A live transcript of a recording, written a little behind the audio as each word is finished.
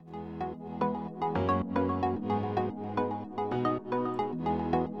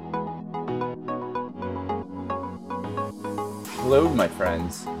Hello, my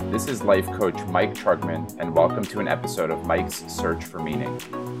friends. This is life coach Mike Trugman, and welcome to an episode of Mike's Search for Meaning.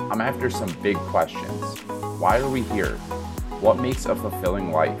 I'm after some big questions. Why are we here? What makes a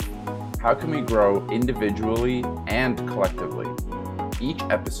fulfilling life? How can we grow individually and collectively? Each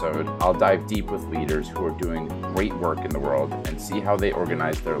episode, I'll dive deep with leaders who are doing great work in the world and see how they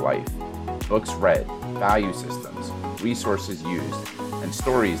organize their life. Books read, value systems, resources used, and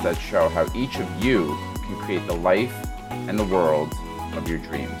stories that show how each of you can create the life and the world of your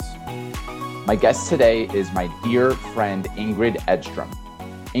dreams. My guest today is my dear friend, Ingrid Edstrom.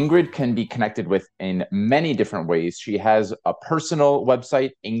 Ingrid can be connected with in many different ways. She has a personal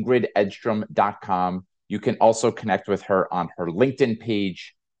website, ingridedstrom.com. You can also connect with her on her LinkedIn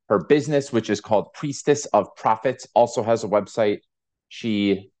page. Her business, which is called Priestess of Profits, also has a website.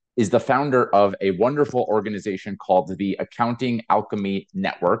 She is the founder of a wonderful organization called the Accounting Alchemy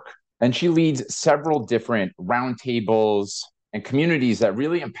Network. And she leads several different roundtables and communities that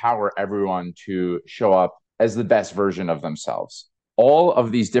really empower everyone to show up as the best version of themselves. All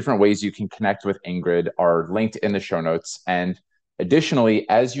of these different ways you can connect with Ingrid are linked in the show notes. And additionally,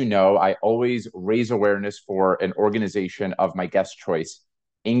 as you know, I always raise awareness for an organization of my guest choice.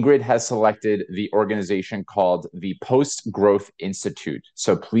 Ingrid has selected the organization called the Post Growth Institute.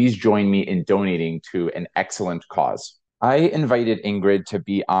 So please join me in donating to an excellent cause. I invited Ingrid to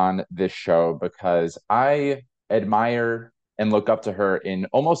be on this show because I admire and look up to her in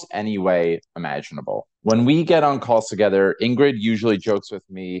almost any way imaginable. When we get on calls together, Ingrid usually jokes with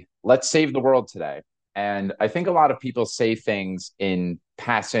me, let's save the world today. And I think a lot of people say things in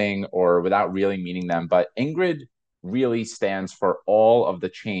passing or without really meaning them, but Ingrid really stands for all of the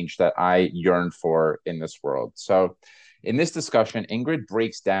change that I yearn for in this world. So in this discussion, Ingrid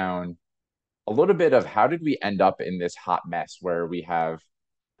breaks down a little bit of how did we end up in this hot mess where we have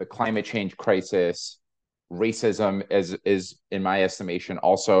the climate change crisis, racism is in my estimation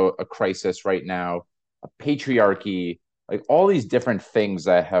also a crisis right now, a patriarchy, like all these different things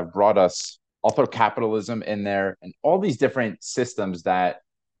that have brought us, I'll throw capitalism in there, and all these different systems that,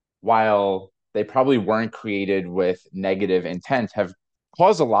 while they probably weren't created with negative intent, have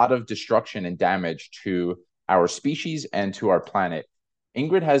caused a lot of destruction and damage to our species and to our planet.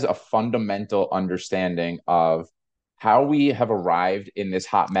 Ingrid has a fundamental understanding of how we have arrived in this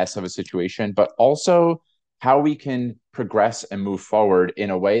hot mess of a situation, but also how we can progress and move forward in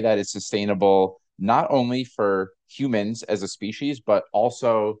a way that is sustainable, not only for humans as a species, but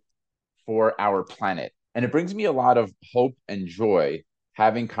also for our planet. And it brings me a lot of hope and joy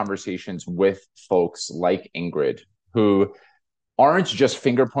having conversations with folks like Ingrid, who aren't just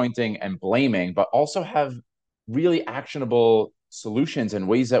finger pointing and blaming, but also have really actionable solutions and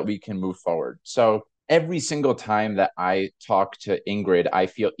ways that we can move forward. So every single time that I talk to Ingrid, I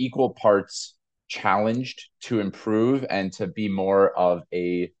feel equal parts challenged to improve and to be more of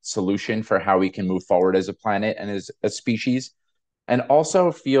a solution for how we can move forward as a planet and as a species, and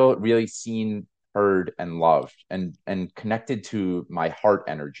also feel really seen, heard, and loved, and connected to my heart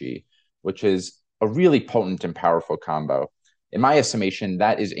energy, which is a really potent and powerful combo. In my estimation,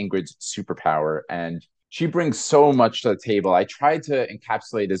 that is Ingrid's superpower, and she brings so much to the table. I tried to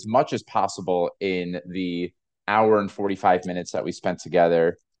encapsulate as much as possible in the hour and 45 minutes that we spent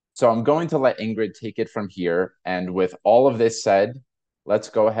together. So I'm going to let Ingrid take it from here. And with all of this said, let's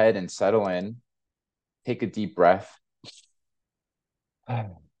go ahead and settle in, take a deep breath,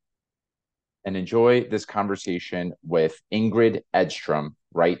 and enjoy this conversation with Ingrid Edstrom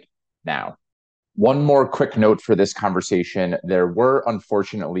right now. One more quick note for this conversation. There were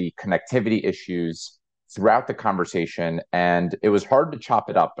unfortunately connectivity issues throughout the conversation, and it was hard to chop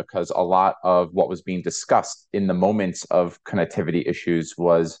it up because a lot of what was being discussed in the moments of connectivity issues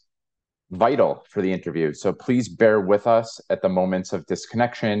was vital for the interview. So please bear with us at the moments of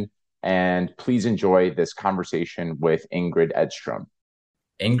disconnection, and please enjoy this conversation with Ingrid Edstrom.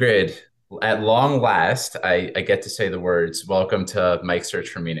 Ingrid, at long last, I get to say the words, welcome to Mike's Search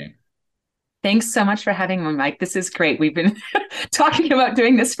for Meaning. Thanks so much for having me, Mike. This is great. We've been talking about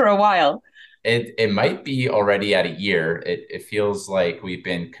doing this for a while. It might be already at a year. It feels like we've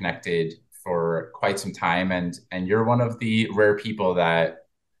been connected for quite some time, and you're one of the rare people that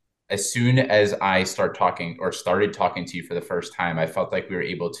as soon as I started talking to you for the first time, I felt like we were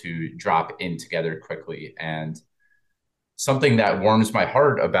able to drop in together quickly. And something that warms my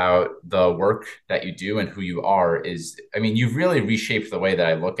heart about the work that you do and who you are is, I mean, you've really reshaped the way that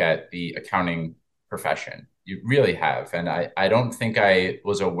I look at the accounting profession. You really have. And I don't think I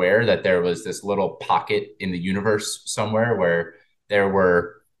was aware that there was this little pocket in the universe somewhere where there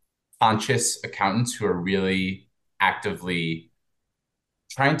were conscious accountants who are really actively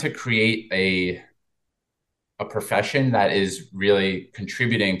trying to create a profession that is really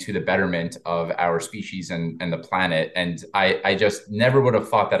contributing to the betterment of our species and the planet. And I just never would have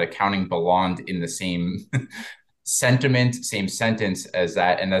thought that accounting belonged in the same sentiment, same sentence as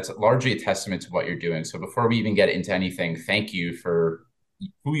that. And that's largely a testament to what you're doing. So before we even get into anything, thank you for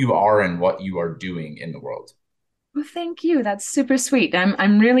who you are and what you are doing in the world. Well, thank you. That's super sweet.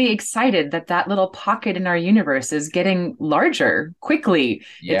 I'm really excited that that little pocket in our universe is getting larger quickly.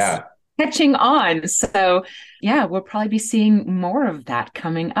 It's Yeah, catching on. So, yeah, we'll probably be seeing more of that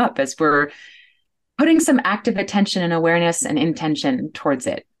coming up as we're putting some active attention and awareness and intention towards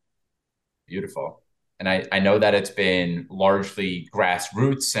it. beautiful. And I know that it's been largely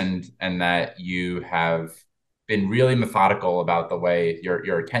grassroots and that you have been really methodical about the way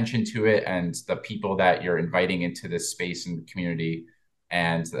your attention to it and the people that you're inviting into this space and community.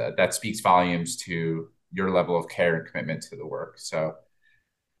 And that speaks volumes to your level of care and commitment to the work. So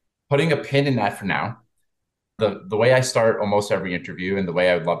putting a pin in that for now, the way I start almost every interview and the way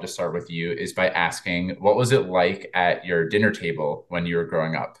I would love to start with you is by asking, what was it like at your dinner table when you were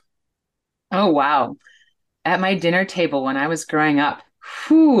growing up? Oh, wow. At my dinner table when I was growing up,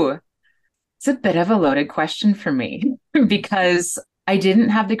 whew, it's a bit of a loaded question for me because I didn't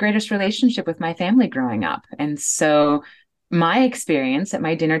have the greatest relationship with my family growing up. And so my experience at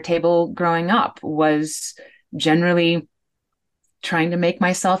my dinner table growing up was generally trying to make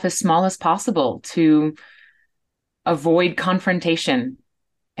myself as small as possible to avoid confrontation.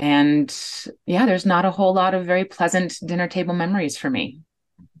 And yeah, there's not a whole lot of very pleasant dinner table memories for me.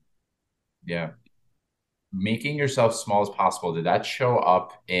 Yeah. Making yourself small as possible, did that show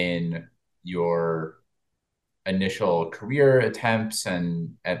up in your initial career attempts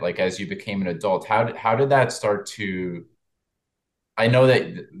and like as you became an adult, how did that start to I know that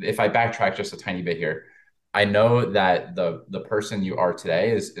if I backtrack just a tiny bit here, I know that the person you are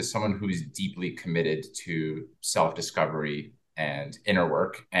today is someone who's deeply committed to self-discovery and inner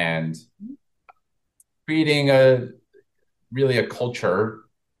work and creating a really a culture,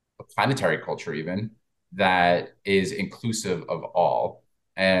 a planetary culture even, that is inclusive of all.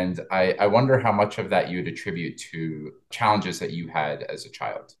 And I wonder how much of that you would attribute to challenges that you had as a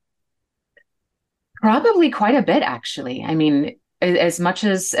child. Probably quite a bit, actually. I mean, as much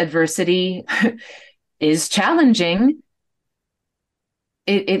as adversity is challenging,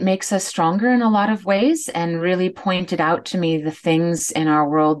 it makes us stronger in a lot of ways and really pointed out to me the things in our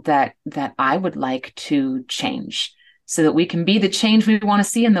world that I would like to change so that we can be the change we want to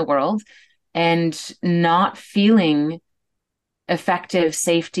see in the world and not feeling effective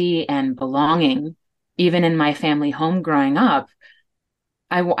safety and belonging, even in my family home growing up.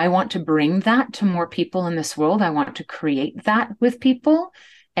 I want to bring that to more people in this world. I want to create that with people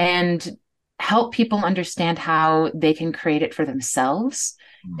and help people understand how they can create it for themselves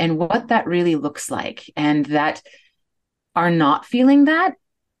and what that really looks like. And that are not feeling that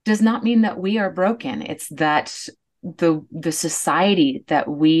does not mean that we are broken. It's that the society that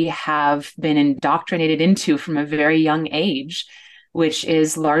we have been indoctrinated into from a very young age, which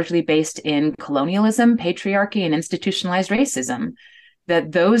is largely based in colonialism, patriarchy, and institutionalized racism,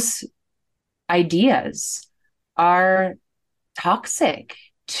 that those ideas are toxic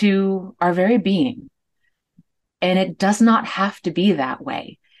to our very being. And it does not have to be that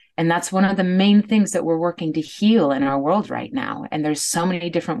way. And that's one of the main things that we're working to heal in our world right now. And there's so many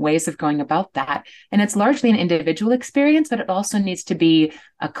different ways of going about that. And it's largely an individual experience, but it also needs to be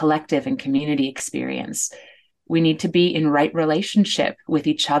a collective and community experience. We need to be in right relationship with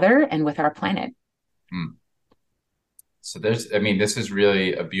each other and with our planet. Hmm. So I mean, this is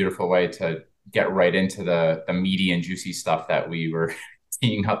really a beautiful way to get right into the meaty and juicy stuff that we were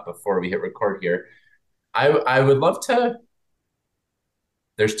teeing up before we hit record here. I would love to.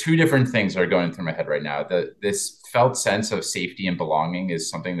 There's two different things that are going through my head right now. This felt sense of safety and belonging is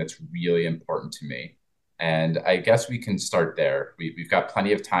something that's really important to me. And I guess we can start there. We've got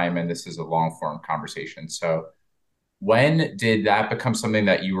plenty of time, and this is a long form conversation. So, when did that become something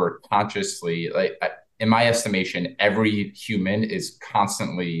that you were consciously like? In my estimation, every human is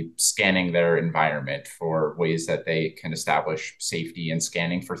constantly scanning their environment for ways that they can establish safety and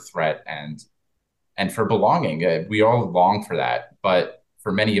scanning for threat and for belonging. We all long for that, but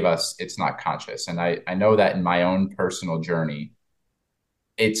for many of us, it's not conscious. And I know that in my own personal journey,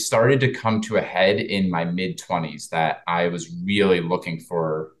 it started to come to a head in my mid 20s that I was really looking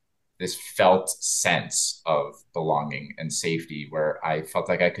for this felt sense of belonging and safety where I felt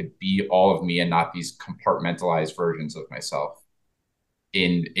like I could be all of me and not these compartmentalized versions of myself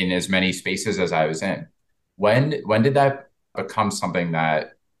in as many spaces as I was in. When did that become something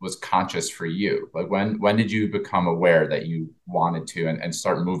that was conscious for you? Like when did you become aware that you wanted to and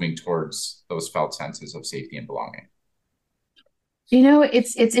start moving towards those felt senses of safety and belonging?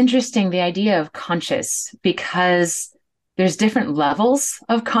 It's interesting the idea of conscious because there's different levels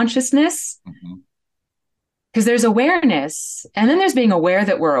of consciousness Mhm. because there's awareness and then there's being aware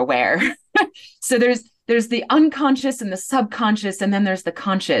that we're aware. So there's the unconscious and the subconscious and then there's the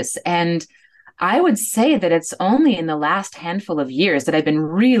conscious. And I would say that it's only in the last handful of years that I've been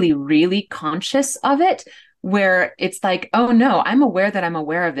really, really conscious of it, where it's like, oh no, I'm aware that I'm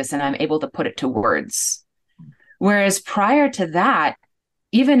aware of this and I'm able to put it to words. Whereas prior to that,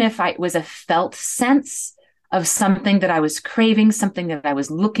 even if I was a felt sense of something that I was craving, something that I was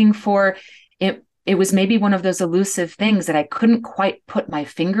looking for, it was maybe one of those elusive things that I couldn't quite put my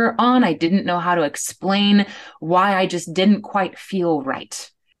finger on. I didn't know how to explain why I just didn't quite feel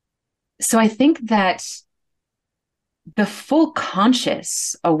right. So I think that the full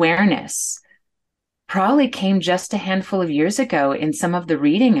conscious awareness probably came just a handful of years ago in some of the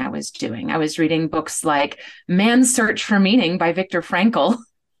reading I was doing. I was reading books like Man's Search for Meaning by Viktor Frankl.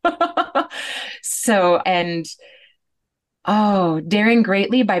 So, and Daring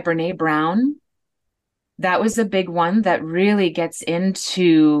Greatly by Brene Brown. That was a big one that really gets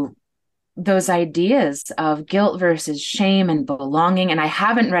into those ideas of guilt versus shame and belonging. And I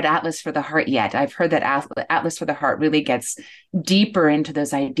haven't read Atlas for the Heart yet. I've heard that Atlas for the Heart really gets deeper into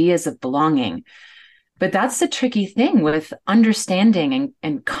those ideas of belonging. But that's the tricky thing with understanding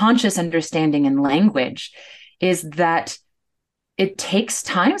and conscious understanding in language is that it takes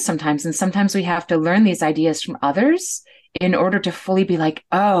time sometimes. And sometimes we have to learn these ideas from others in order to fully be like,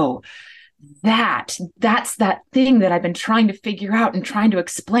 oh, that's that thing that I've been trying to figure out and trying to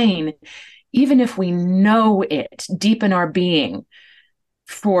explain, even if we know it deep in our being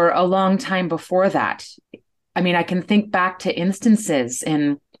for a long time before that. I mean, I can think back to instances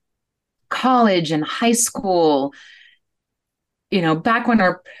in college and high school, back when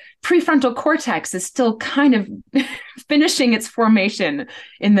our prefrontal cortex is still kind of finishing its formation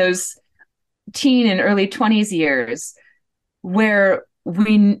in those teen and early 20s years, where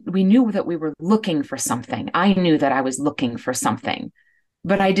we knew that we were looking for something. I knew that I was looking for something,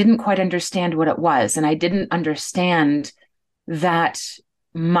 but I didn't quite understand what it was. And I didn't understand that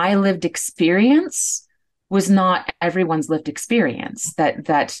my lived experience was not everyone's lived experience,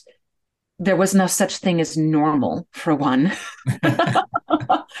 that there was no such thing as normal, for one.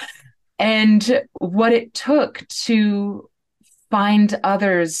 And what it took to find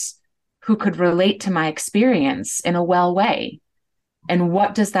others who could relate to my experience in a well way. And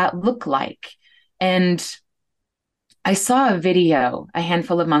what does that look like? And I saw a video a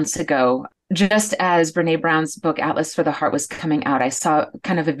handful of months ago, just as Brene Brown's book, Atlas for the Heart, was coming out. I saw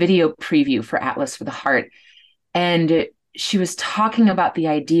kind of a video preview for Atlas for the Heart. And she was talking about the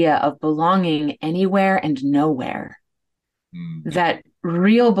idea of belonging anywhere and nowhere. That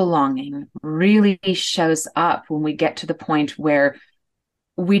real belonging really shows up when we get to the point where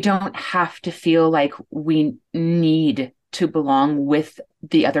we don't have to feel like we need to belong with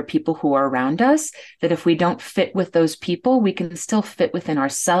the other people who are around us, that if we don't fit with those people, we can still fit within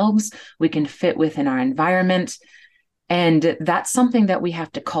ourselves, we can fit within our environment. And that's something that we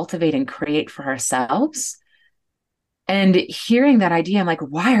have to cultivate and create for ourselves. And hearing that idea, I'm like,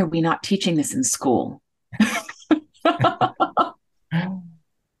 why are we not teaching this in school?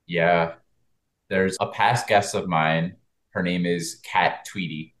 Yeah, there's a past guest of mine. Her name is Kat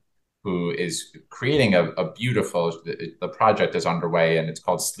Tweedy, who is creating a beautiful, the project is underway and it's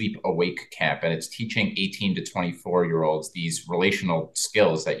called Sleep Awake Camp. And it's teaching 18 to 24-year-olds these relational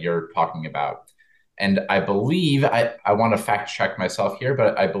skills that you're talking about. And I believe, I want to fact check myself here,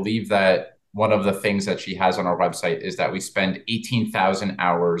 but I believe that one of the things that she has on our website is that we spend 18,000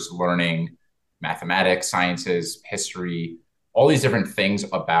 hours learning mathematics, sciences, history, all these different things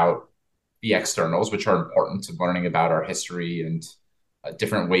about the externals, which are important to learning about our history and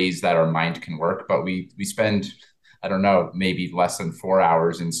different ways that our mind can work. But we spend, I don't know, maybe less than 4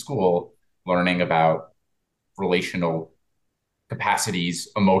 hours in school learning about relational capacities,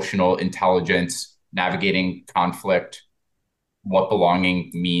 emotional intelligence, navigating conflict, what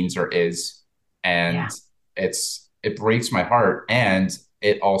belonging means or is. And Yeah. it breaks my heart. And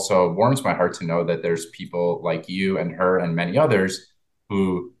it also warms my heart to know that there's people like you and her and many others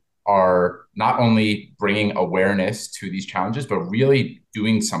who are not only bringing awareness to these challenges, but really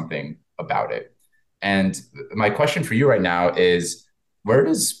doing something about it. And my question for you right now is, where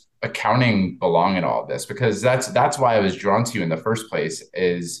does accounting belong in all of this? Because that's why I was drawn to you in the first place.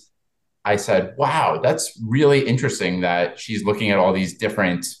 Is I said, wow, that's really interesting that she's looking at all these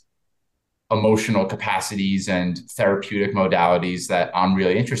different emotional capacities and therapeutic modalities that I'm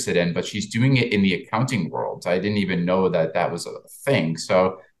really interested in, but she's doing it in the accounting world. I didn't even know that that was a thing.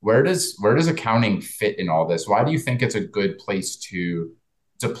 So where does accounting fit in all this? Why do you think it's a good place to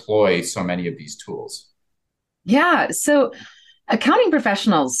deploy so many of these tools? Yeah. So accounting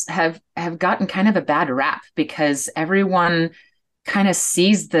professionals have gotten kind of a bad rap because everyone kind of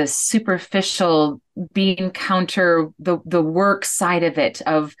sees the superficial bean counter, the work side of it,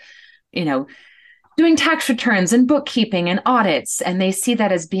 of, you know, doing tax returns and bookkeeping and audits, and they see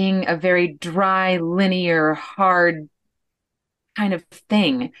that as being a very dry, linear, hard kind of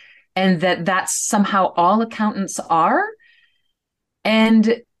thing, and that's somehow all accountants are.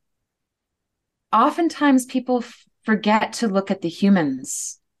 And oftentimes people forget to look at the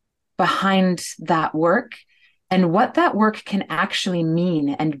humans behind that work and what that work can actually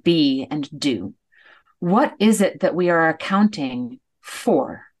mean and be and do. What is it that we are accounting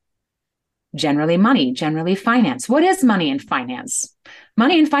for? Generally money, generally finance. What is money and finance?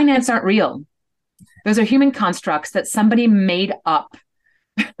 Money and finance aren't real. Those are human constructs that somebody made up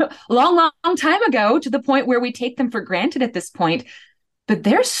long time ago, to the point where we take them for granted at this point. But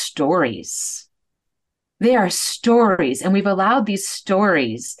they're stories. They are stories, and we've allowed these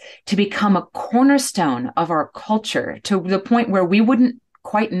stories to become a cornerstone of our culture, to the point where we wouldn't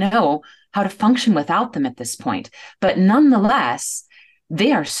quite know how to function without them at this point. But nonetheless,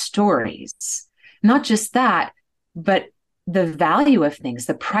 they are stories. Not just that, but the value of things,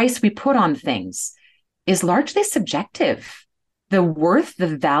 the price we put on things, is largely subjective. The worth,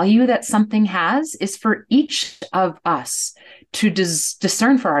 the value that something has is for each of us to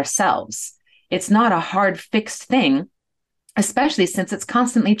discern for ourselves. It's not a hard fixed thing, especially since it's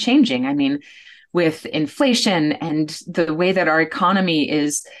constantly changing. I mean, with inflation and the way that our economy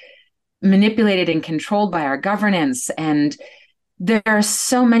is manipulated and controlled by our governance, and there are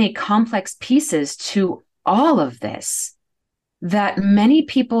so many complex pieces to all of this that many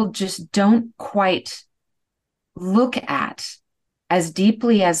people just don't quite look at as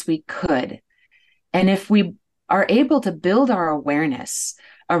deeply as we could. And if we are able to build our awareness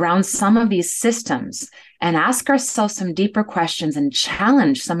around some of these systems and ask ourselves some deeper questions and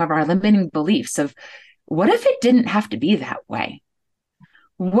challenge some of our limiting beliefs of, what if it didn't have to be that way?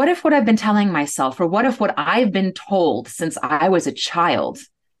 What if what I've been telling myself, or what if what I've been told since I was a child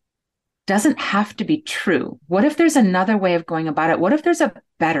doesn't have to be true? What if there's another way of going about it? What if there's a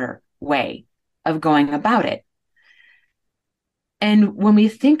better way of going about it? And when we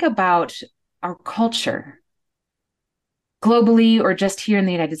think about our culture, globally or just here in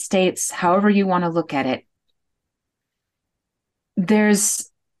the United States, however you want to look at it,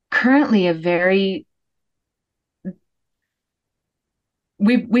 there's currently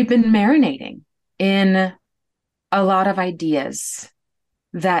we've been marinating in a lot of ideas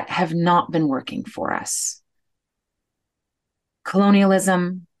that have not been working for us.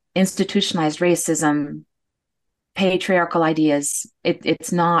 Colonialism, institutionalized racism, patriarchal ideas,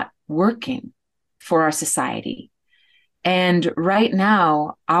 it's not working for our society. And right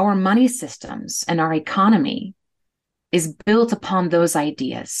now, our money systems and our economy is built upon those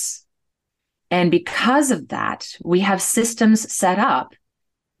ideas. And because of that, we have systems set up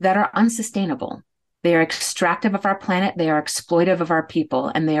that are unsustainable. They are extractive of our planet, they are exploitive of our people,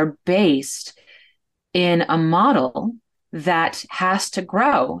 and they are based in a model that has to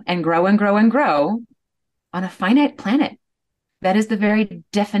grow and grow and grow and grow on a finite planet. That is the very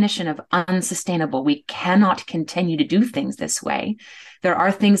definition of unsustainable. We cannot continue to do things this way. There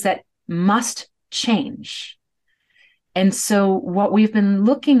are things that must change. And so what we've been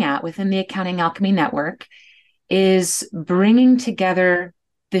looking at within the Accounting Alchemy Network is bringing together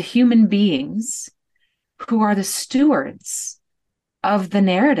the human beings who are the stewards of the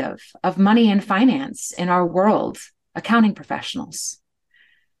narrative of money and finance in our world, accounting professionals,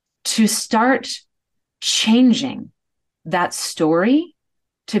 to start changing that story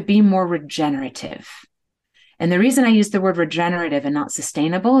to be more regenerative. And the reason I use the word regenerative and not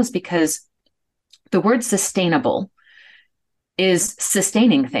sustainable is because the word sustainable is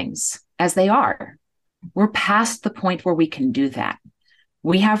sustaining things as they are. We're past the point where we can do that.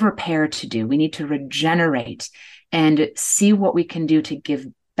 We have repair to do. We need to regenerate and see what we can do to give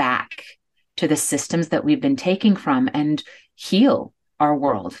back to the systems that we've been taking from and heal our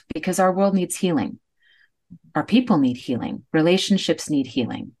world, because our world needs healing. Our people need healing. Relationships need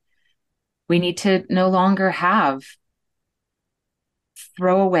healing. We need to no longer have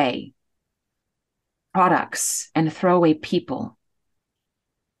throwaway products and throwaway people.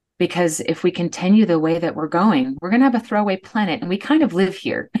 Because if we continue the way that we're going, we're going to have a throwaway planet, and we kind of live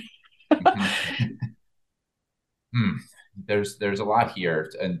here. Hmm. There's a lot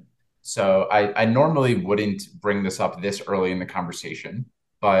here. And So I normally wouldn't bring this up this early in the conversation,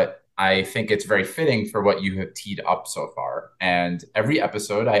 but I think it's very fitting for what you have teed up so far. And every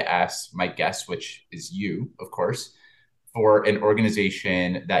episode, I ask my guest, which is you, of course, for an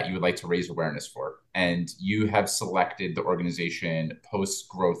organization that you would like to raise awareness for. And you have selected the organization Post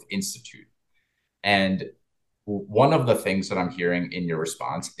Growth Institute. And one of the things that I'm hearing in your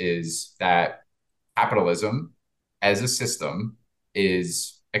response is that capitalism as a system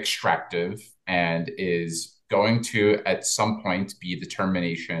is extractive and is going to at some point be the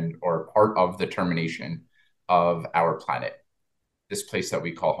termination or part of the termination of our planet, this place that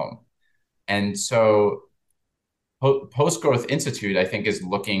we call home. And so Post Growth Institute, I think, is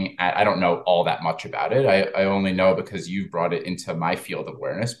looking at, I don't know all that much about it. I only know because you brought it into my field of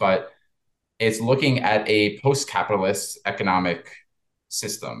awareness, but it's looking at a post-capitalist economic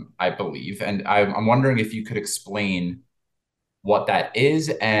system, I believe. And I'm wondering if you could explain what that is,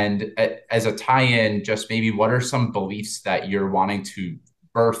 and as a tie-in, just maybe what are some beliefs that you're wanting to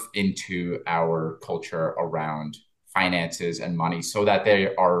birth into our culture around finances and money so that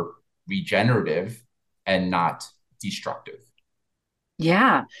they are regenerative and not destructive.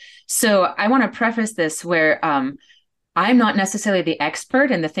 Yeah. So I want to preface this where I'm not necessarily the expert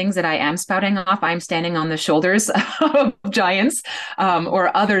in the things that I am spouting off. I'm standing on the shoulders of giants,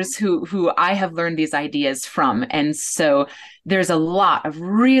 or others who I have learned these ideas from. And so there's a lot of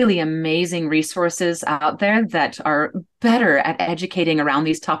really amazing resources out there that are better at educating around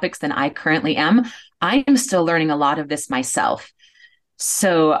these topics than I currently am. I am still learning a lot of this myself.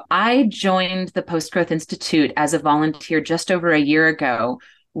 So I joined the Post Growth Institute as a volunteer just over a year ago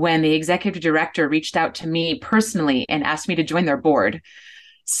when the executive director reached out to me personally and asked me to join their board.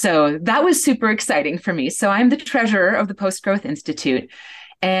 So that was super exciting for me. So I'm the treasurer of the Post Growth Institute,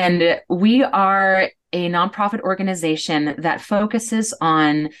 and we are a nonprofit organization that focuses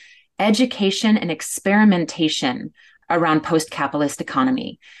on education and experimentation around post-capitalist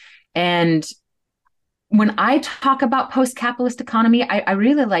economy. And when I talk about post-capitalist economy, I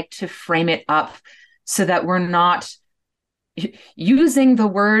really like to frame it up so that we're not using the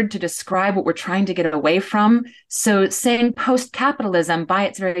word to describe what we're trying to get away from. So saying post-capitalism by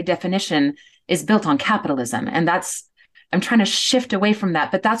its very definition is built on capitalism. And I'm trying to shift away from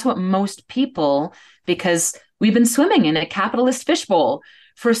that. But that's what most people, because we've been swimming in a capitalist fishbowl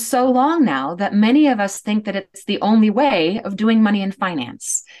for so long now that many of us think that it's the only way of doing money and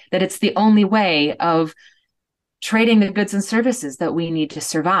finance, that it's the only way of trading the goods and services that we need to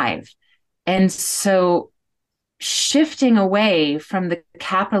survive. And so shifting away from the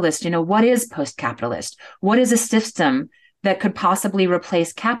capitalist, what is post-capitalist? What is a system that could possibly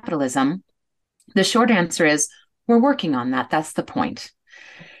replace capitalism? The short answer is we're working on that. That's the point.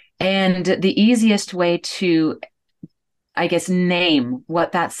 And the easiest way to, I guess, name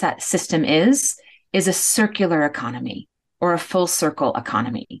what that system is a circular economy or a full circle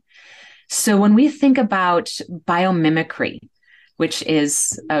economy. So when we think about biomimicry, which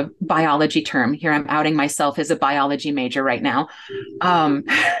is a biology term. Here I'm outing myself as a biology major right now.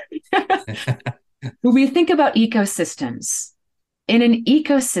 We think about ecosystems. In an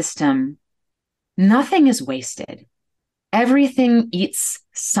ecosystem, nothing is wasted. Everything eats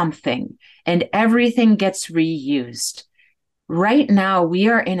something and everything gets reused. Right now, we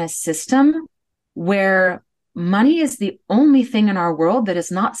are in a system where money is the only thing in our world that is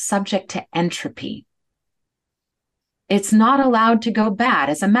not subject to entropy. It's not allowed to go bad.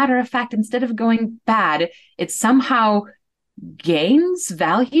 As a matter of fact, instead of going bad, it somehow gains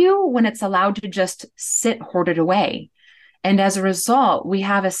value when it's allowed to just sit hoarded away. And as a result, we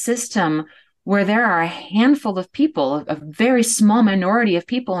have a system where there are a handful of people, a very small minority of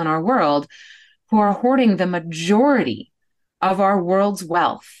people in our world who are hoarding the majority of our world's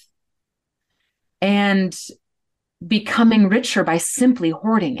wealth and becoming richer by simply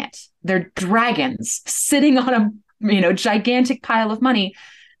hoarding it. They're dragons sitting on a gigantic pile of money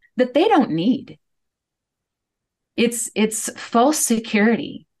that they don't need. It's false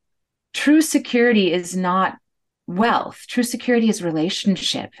security. True security is not wealth. True security is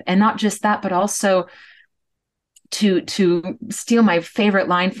relationship. And not just that, but also to steal my favorite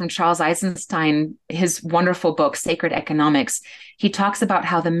line from Charles Eisenstein, his wonderful book, Sacred Economics, he talks about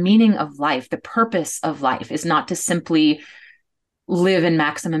how the meaning of life, the purpose of life is not to simply live in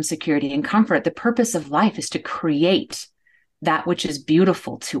maximum security and comfort. The purpose of life is to create that which is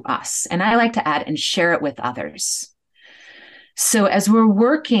beautiful to us. And I like to add, and share it with others. So as we're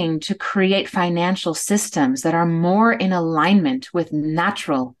working to create financial systems that are more in alignment with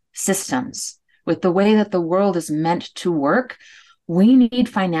natural systems, with the way that the world is meant to work, we need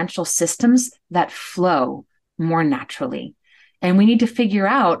financial systems that flow more naturally. And we need to figure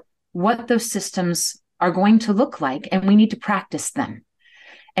out what those systems are going to look like, and we need to practice them.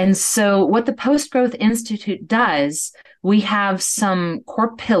 And so, what the Post Growth Institute does, we have some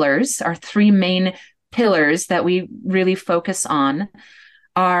core pillars, our three main pillars that we really focus on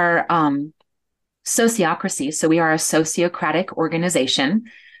are sociocracy. So, we are a sociocratic organization,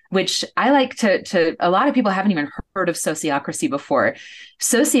 which I like to, a lot of people haven't even heard of sociocracy before.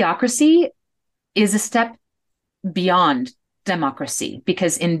 Sociocracy is a step beyond democracy,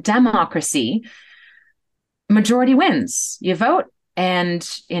 because in democracy, majority wins. You vote, and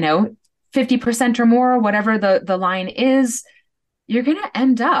 50% or more, whatever the line is, you're going to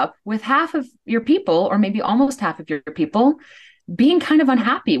end up with half of your people, or maybe almost half of your people, being kind of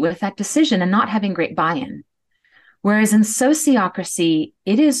unhappy with that decision and not having great buy-in. Whereas in sociocracy,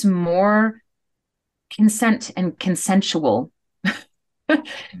 it is more consent and consensual,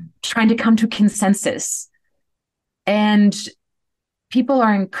 trying to come to consensus. And people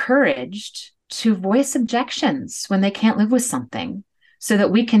are encouraged to voice objections when they can't live with something, so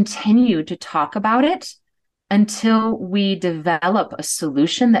that we continue to talk about it until we develop a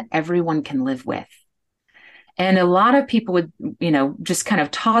solution that everyone can live with. And a lot of people would, just kind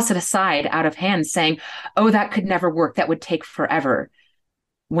of toss it aside out of hand, saying, oh, that could never work. That would take forever.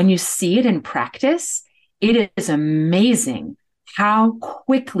 When you see it in practice, it is amazing how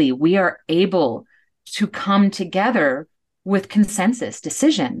quickly we are able to come together with consensus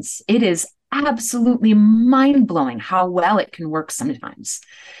decisions. It is absolutely mind-blowing how well it can work sometimes.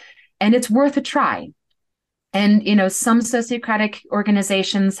 And it's worth a try. And, some sociocratic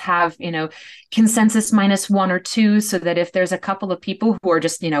organizations have, consensus minus 1 or 2, so that if there's a couple of people who are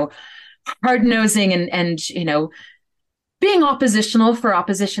just, hard-nosing and being oppositional for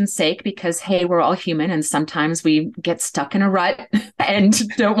opposition's sake, because, hey, we're all human and sometimes we get stuck in a rut and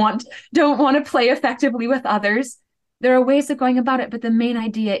don't want to play effectively with others. There are ways of going about it, but the main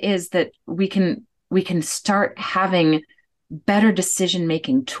idea is that we can start having better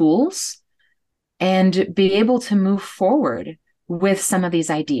decision-making tools and be able to move forward with some of these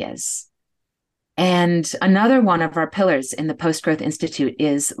ideas. And another one of our pillars in the Post Growth Institute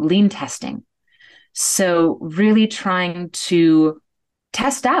is lean testing. So really trying to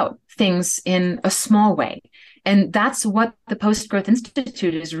test out things in a small way. And that's what the Post Growth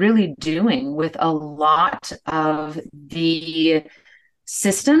Institute is really doing with a lot of the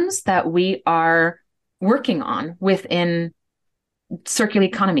systems that we are working on within circular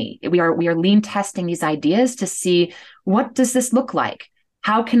economy. We are lean testing these ideas to see, what does this look like?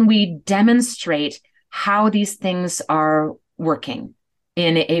 How can we demonstrate how these things are working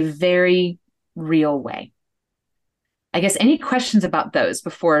in a very real way? I guess any questions about those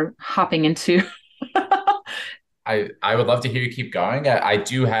before hopping into I would love to hear you keep going. I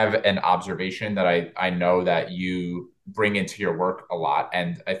do have an observation that I know that you bring into your work a lot.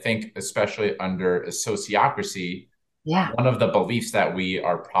 And I think especially under a sociocracy, yeah, one of the beliefs that we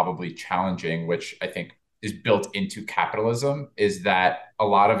are probably challenging, which I think is built into capitalism, is that a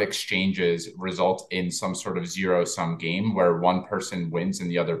lot of exchanges result in some sort of zero-sum game where one person wins and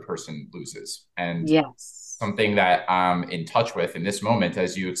the other person loses. And yes, something that I'm in touch with in this moment,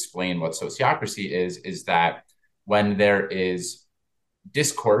 as you explain what sociocracy is that when there is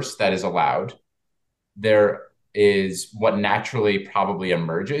discourse that is allowed, there is what naturally probably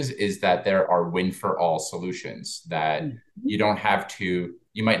emerges is that there are win for all solutions, that you don't have to,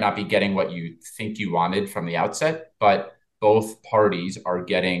 you might not be getting what you think you wanted from the outset, but both parties are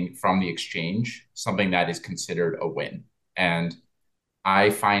getting from the exchange something that is considered a win. And I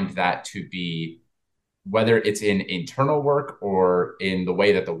find that to be, whether it's in internal work or in the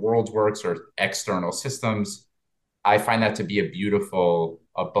way that the world works or external systems, I find that to be a beautiful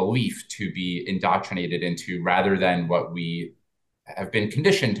belief to be indoctrinated into, rather than what we have been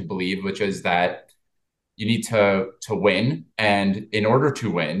conditioned to believe, which is that you need to win. And in order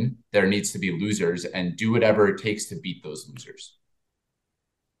to win, there needs to be losers, and do whatever it takes to beat those losers.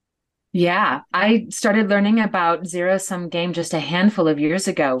 Yeah, I started learning about zero-sum game just a handful of years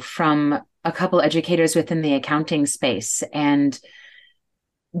ago from a couple educators within the accounting space. And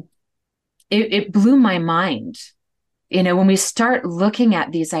it blew my mind. When we start looking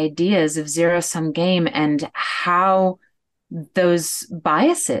at these ideas of zero-sum game and how those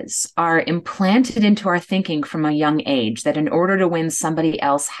biases are implanted into our thinking from a young age, that in order to win, somebody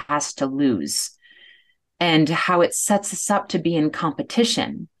else has to lose, and how it sets us up to be in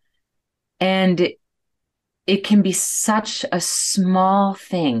competition. And it can be such a small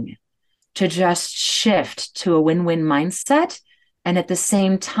thing to just shift to a win-win mindset. And at the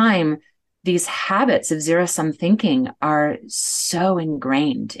same time, these habits of zero-sum thinking are so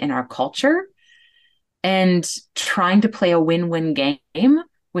ingrained in our culture, and trying to play a win-win game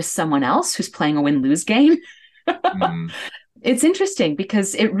with someone else who's playing a win-lose game. Mm. It's interesting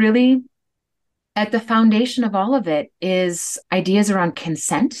because it really, at the foundation of all of it is ideas around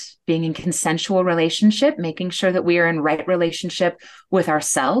consent, being in consensual relationship, making sure that we are in right relationship with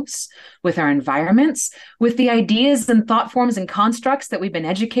ourselves, with our environments, with the ideas and thought forms and constructs that we've been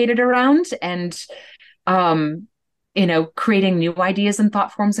educated around, and creating new ideas and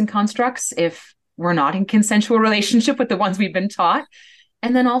thought forms and constructs if we're not in consensual relationship with the ones we've been taught,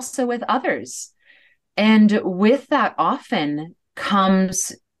 and then also with others. And with that often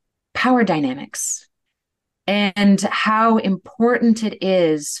comes power dynamics and how important it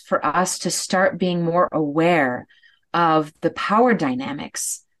is for us to start being more aware of the power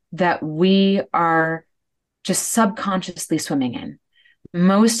dynamics that we are just subconsciously swimming in,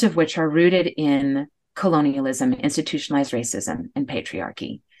 most of which are rooted in colonialism, institutionalized racism, and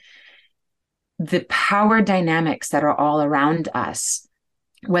patriarchy. The power dynamics that are all around us,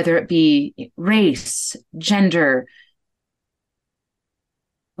 whether it be race, gender,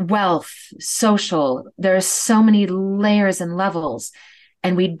 wealth, social, there are so many layers and levels,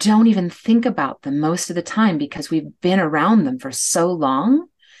 and we don't even think about them most of the time because we've been around them for so long.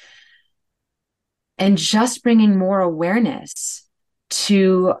 And just bringing more awareness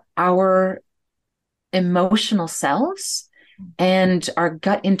to our emotional selves and our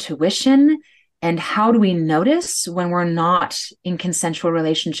gut intuition, and how do we notice when we're not in consensual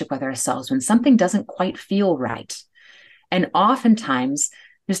relationship with ourselves, when something doesn't quite feel right. And oftentimes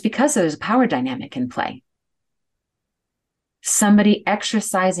it's because there's a power dynamic in play. Somebody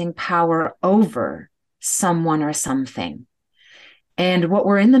exercising power over someone or something. And what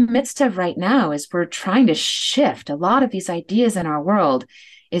we're in the midst of right now is we're trying to shift a lot of these ideas in our world.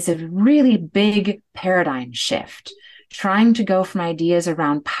 Is a really big paradigm shift, trying to go from ideas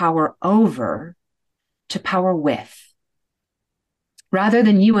around power over to power with. Rather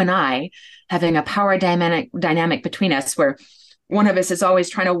than you and I having a power dynamic between us where one of us is always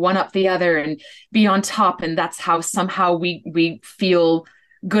trying to one up the other and be on top, and that's how somehow we feel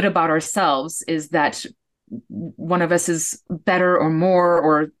good about ourselves, is that one of us is better or more,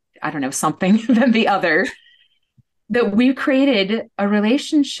 or I don't know, something than the other. That we've created a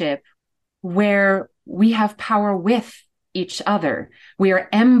relationship where we have power with each other. We are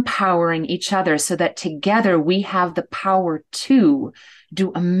empowering each other so that together we have the power to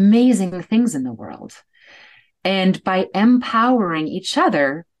do amazing things in the world. And by empowering each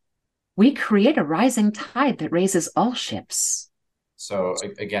other, we create a rising tide that raises all ships. So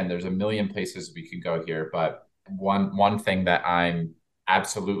again, there's a million places we could go here, but one thing that I'm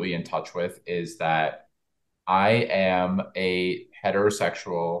absolutely in touch with is that I am a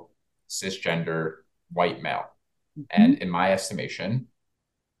heterosexual, cisgender, white male. And in my estimation,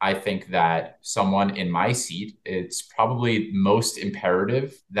 I think that someone in my seat, it's probably most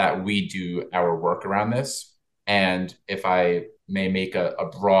imperative that we do our work around this. And if I may make a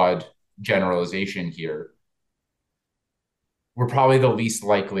broad generalization here, we're probably the least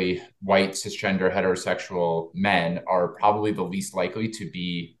likely, white, cisgender, heterosexual men are probably the least likely to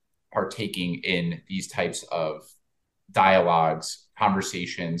be partaking in these types of dialogues,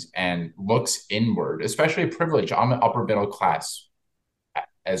 conversations, and looks inward, especially privilege. I'm an upper middle class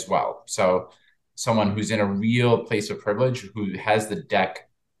as well. So someone who's in a real place of privilege, who has the deck,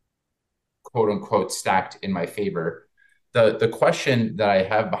 quote unquote, stacked in my favor. The question that I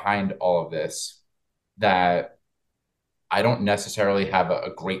have behind all of this, that I don't necessarily have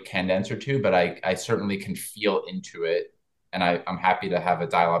a great canned answer to, but I certainly can feel into it, and I'm happy to have a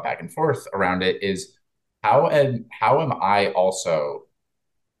dialogue back and forth around it, is how am I also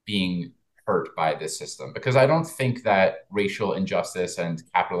being hurt by this system? Because I don't think that racial injustice and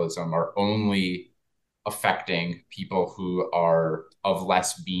capitalism are only affecting people who are of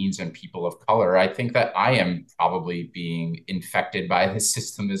less means and people of color. I think that I am probably being infected by this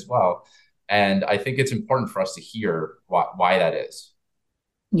system as well. And I think it's important for us to hear why that is.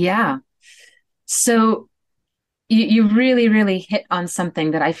 Yeah. So you really, really hit on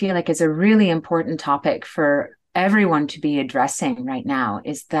something that I feel like is a really important topic for everyone to be addressing right now,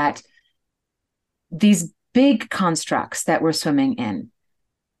 is that these big constructs that we're swimming in,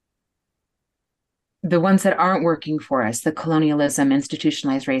 the ones that aren't working for us, the colonialism,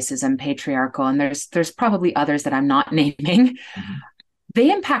 institutionalized racism, patriarchal, and there's probably others that I'm not naming,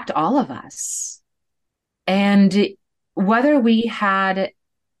 they impact all of us. And whether we had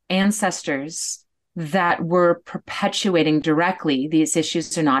ancestors that were perpetuating directly these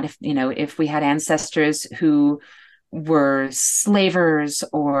issues or not, if we had ancestors who were slavers,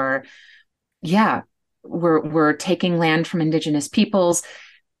 or were taking land from indigenous peoples,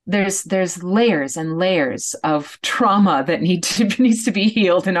 there's layers and layers of trauma that needs to be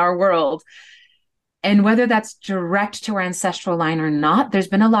healed in our world. And whether that's direct to our ancestral line or not, there's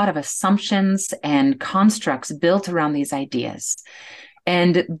been a lot of assumptions and constructs built around these ideas.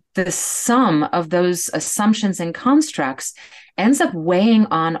 And the sum of those assumptions and constructs ends up weighing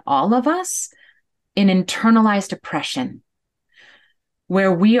on all of us in internalized oppression,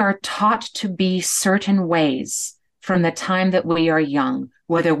 where we are taught to be certain ways from the time that we are young,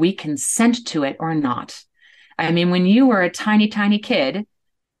 whether we consent to it or not. I mean, when you were a tiny, tiny kid,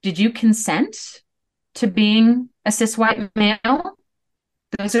 did you consent to being a cis white male?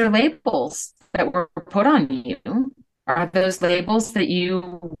 Those are labels that were put on you. Are those labels that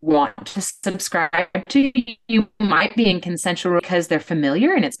you want to subscribe to? You might be in consensual because they're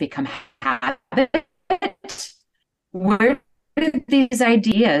familiar and it's become habit. Where did these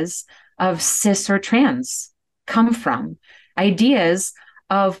ideas of cis or trans come from? Ideas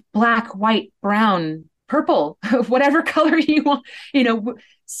of black, white, brown, purple, whatever color you want,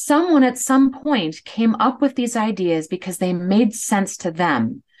 someone at some point came up with these ideas because they made sense to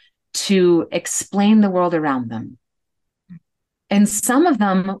them to explain the world around them. And some of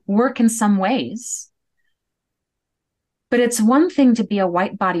them work in some ways. But it's one thing to be a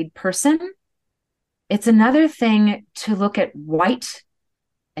white-bodied person. It's another thing to look at white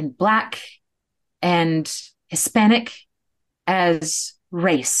and black and Hispanic as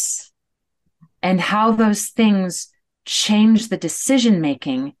race and how those things change the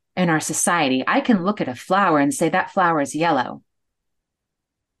decision-making in our society. I can look at a flower and say that flower is yellow,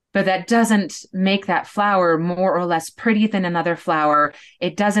 but that doesn't make that flower more or less pretty than another flower.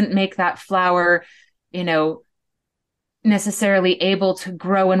 It doesn't make that flower, necessarily able to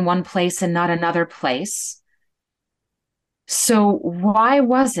grow in one place and not another place. So why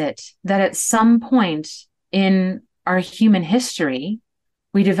was it that at some point in our human history,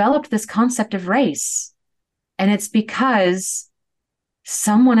 we developed this concept of race? And it's because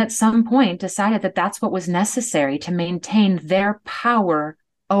someone at some point decided that that's what was necessary to maintain their power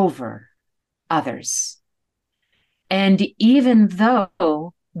over others. And even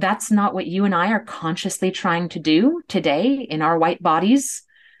though that's not what you and I are consciously trying to do today in our white bodies,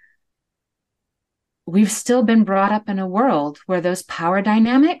 we've still been brought up in a world where those power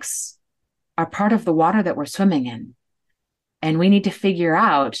dynamics are part of the water that we're swimming in. And we need to figure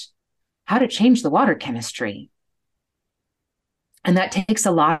out how to change the water chemistry. And that takes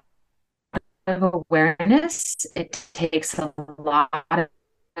a lot of awareness. It takes a lot of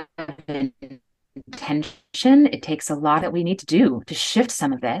intention. It takes a lot that we need to do to shift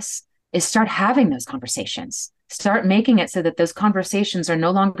some of this, is start having those conversations. Start making it so that those conversations are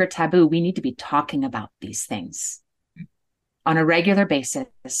no longer taboo. We need to be talking about these things on a regular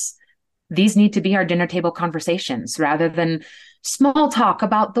basis. These need to be our dinner table conversations rather than small talk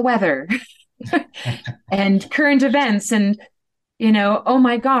about the weather and current events and, oh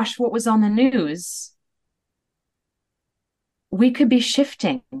my gosh, what was on the news? We could be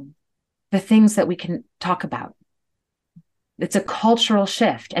shifting the things that we can talk about. It's a cultural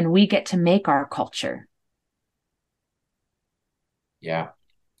shift, and we get to make our culture. Yeah.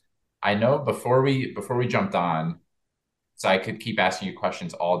 I know before we jumped on, so I could keep asking you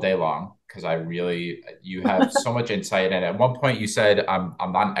questions all day long because you have so much insight. And at one point you said, I'm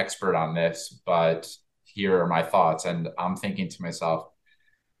not an expert on this, but here are my thoughts. And I'm thinking to myself,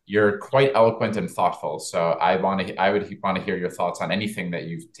 you're quite eloquent and thoughtful. So I would want to hear your thoughts on anything that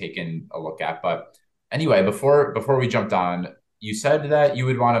you've taken a look at. But anyway, before we jumped on, you said that you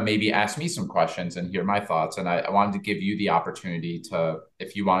would want to maybe ask me some questions and hear my thoughts. And I wanted to give you the opportunity to,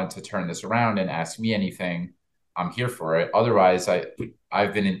 if you wanted to turn this around and ask me anything, I'm here for it. Otherwise,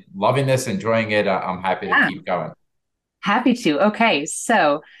 I've been loving this, enjoying it. I'm happy to keep going. Happy to. Okay.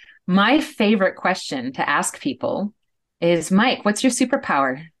 So my favorite question to ask people is, Mike, what's your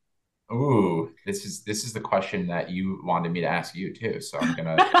superpower? Ooh, this is the question that you wanted me to ask you too. So I'm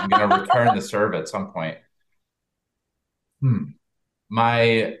gonna return the serve at some point.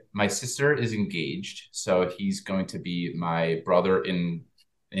 My sister is engaged, so he's going to be my brother in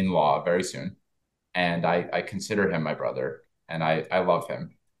law very soon. And I consider him my brother, and I love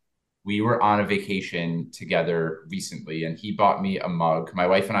him. We were on a vacation together recently, and he bought me a mug. My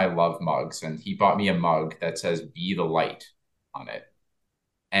wife and I love mugs, and he bought me a mug that says "Be the Light" on it.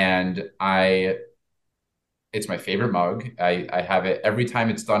 And it's my favorite mug. I have it every time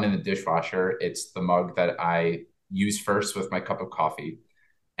it's done in the dishwasher. It's the mug that I use first with my cup of coffee.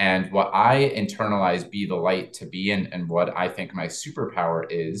 And what I internalize "Be the Light" to be, and what I think my superpower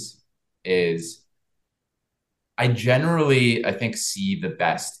is I generally, I think, see the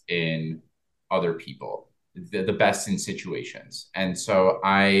best in other people. the best in situations. And so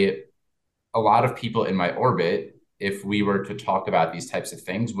a lot of people in my orbit, if we were to talk about these types of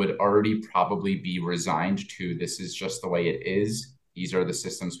things, would already probably be resigned to this is just the way it is. These are the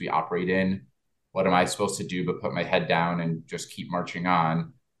systems we operate in. What am I supposed to do but put my head down and just keep marching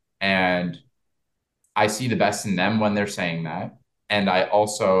on? And I see the best in them when they're saying that. And I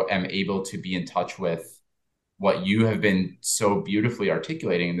also am able to be in touch with what you have been so beautifully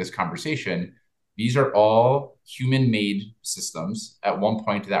articulating in this conversation. These are all human made systems at one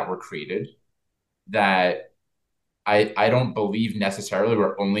point that were created that I don't believe necessarily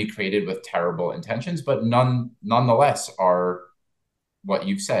were only created with terrible intentions, but nonetheless are what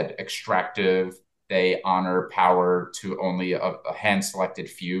you've said, extractive. They honor power to only a hand selected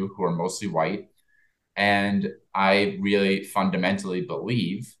few who are mostly white. And I really fundamentally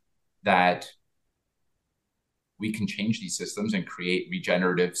believe that we can change these systems and create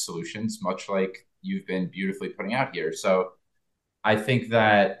regenerative solutions, much like you've been beautifully putting out here. So I think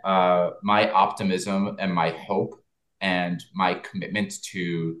that my optimism and my hope and my commitment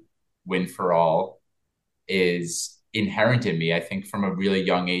to win for all is inherent in me. I think from a really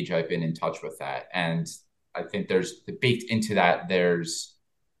young age, I've been in touch with that. And I think there's baked into that, there's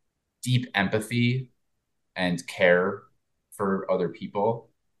deep empathy and care for other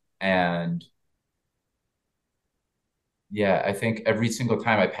people. And yeah, I think every single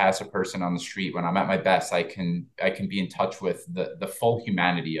time I pass a person on the street when I'm at my best, I can be in touch with the full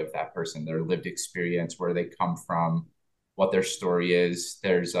humanity of that person, their lived experience, where they come from, what their story is.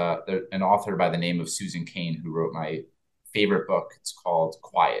 There's an author by the name of Susan Cain who wrote my favorite book. It's called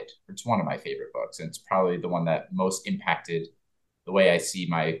Quiet. It's one of my favorite books, and it's probably the one that most impacted the way I see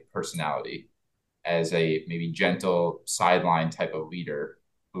my personality as a maybe gentle sideline type of leader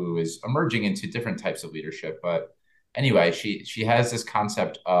who is emerging into different types of leadership. But anyway, she has this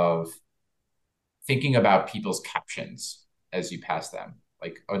concept of thinking about people's captions as you pass them,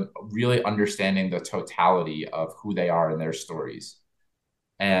 like really understanding the totality of who they are and their stories.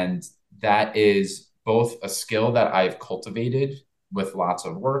 And that is both a skill that I've cultivated with lots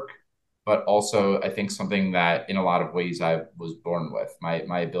of work, but also I think something that in a lot of ways I was born with,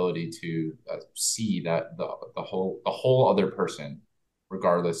 my ability to see that the whole other person,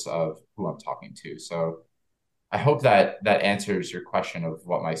 regardless of who I'm talking to. So I hope that that answers your question of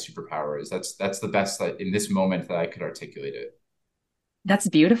what my superpower is. That's the best that in this moment that I could articulate it. That's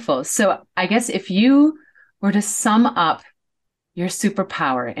beautiful. So I guess if you were to sum up your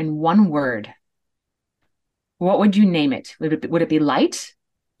superpower in one word, what would you name it? Would it be light?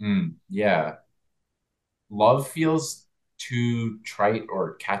 Yeah, love feels too trite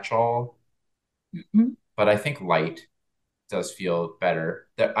or catch-all, Mhm. but I think light does feel better.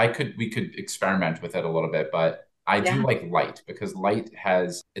 That I could we could experiment with it a little bit, but I do Yeah. like light because light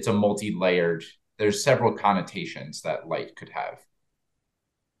has it's a multi-layered. There's several connotations that light could have.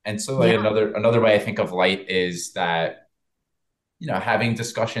 And so like Yeah. another way I think of light is that having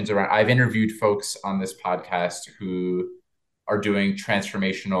discussions around I've interviewed folks on this podcast who are doing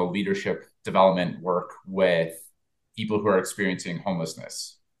transformational leadership development work with people who are experiencing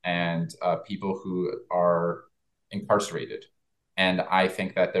homelessness and people who are incarcerated. And I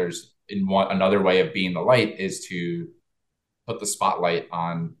think that there's another way of being the light is to put the spotlight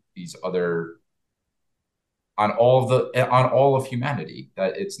on these other on all of humanity,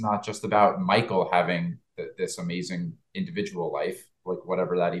 that it's not just about Michael having this amazing individual life, like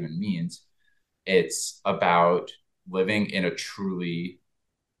whatever that even means. It's about living in a truly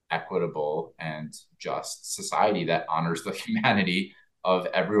equitable and just society that honors the humanity of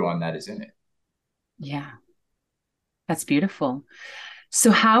everyone that is in it. Yeah. That's beautiful.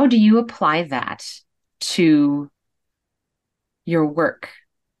 So how do you apply that to your work?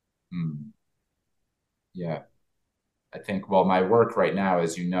 Hmm. Yeah, I think well, my work right now,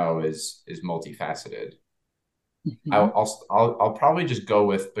 as you know, is multifaceted. Mhm. I'll probably just go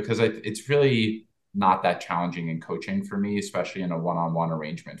with because it's really not that challenging in coaching for me, especially in a one-on-one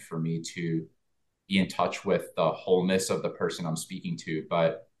arrangement, for me to be in touch with the wholeness of the person I'm speaking to.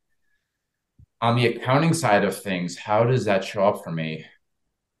 But on the accounting side of things, how does that show up for me?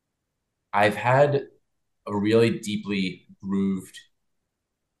 I've had a really deeply grooved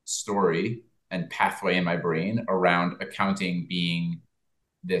story and pathway in my brain around accounting being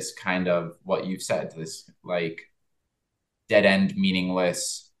this kind of what you've said, this like dead end,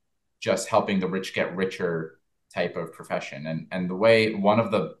 meaningless, just helping the rich get richer type of profession. And the way one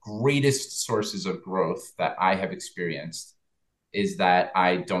of the greatest sources of growth that I have experienced is that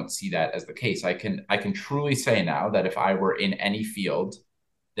I don't see that as the case. I can truly say now that if I were in any field,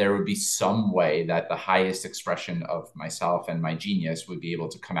 there would be some way that the highest expression of myself and my genius would be able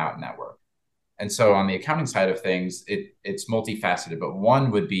to come out in that work. And so on the accounting side of things, it's multifaceted, but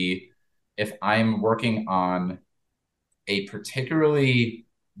one would be if I'm working on a particularly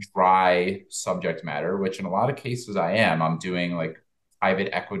dry subject matter, which in a lot of cases I'm doing like private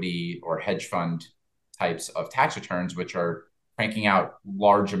equity or hedge fund types of tax returns, which are cranking out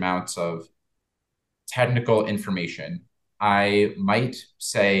large amounts of technical information. I might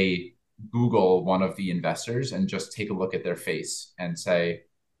say Google one of the investors and just take a look at their face and say,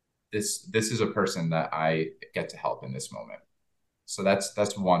 this is a person that I get to help in this moment. So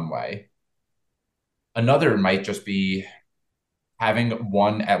that's one way. Another might just be having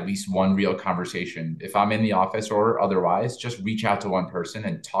at least one real conversation. If I'm in the office or otherwise, just reach out to one person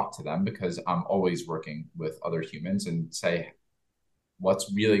and talk to them, because I'm always working with other humans, and say,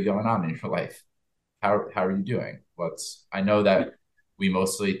 what's really going on in your life? How are you doing? I know that we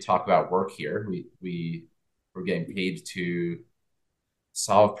mostly talk about work here. We're getting paid to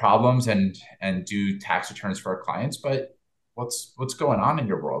solve problems and do tax returns for our clients, but what's going on in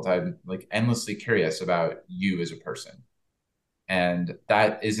your world? I'm like endlessly curious about you as a person. And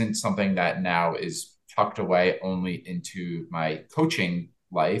that isn't something that now is tucked away only into my coaching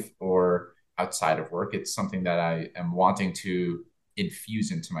life or outside of work. It's something that I am wanting to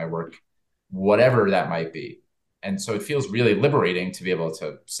infuse into my work, whatever that might be. And so it feels really liberating to be able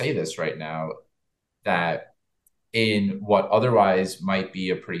to say this right now, that in what otherwise might be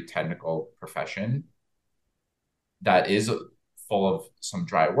a pretty technical profession that is full of some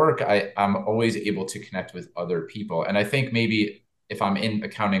dry work, I'm always able to connect with other people. And I think maybe if I'm in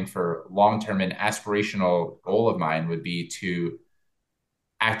accounting for long-term, an aspirational goal of mine would be to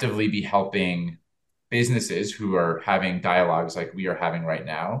actively be helping businesses who are having dialogues like we are having right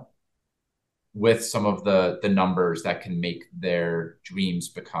now with some of the numbers that can make their dreams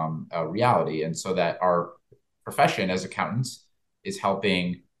become a reality. And so that our profession as accountants is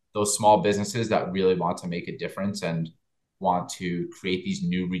helping those small businesses that really want to make a difference and want to create these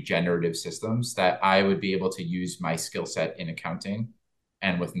new regenerative systems, that I would be able to use my skill set in accounting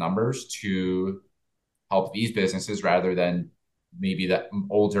and with numbers to help these businesses, rather than maybe the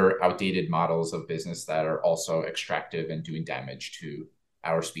older, outdated models of business that are also extractive and doing damage to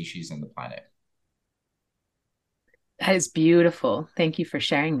our species and the planet. That is beautiful. Thank you for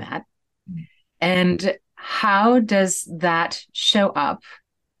sharing that. Mm. And how does that show up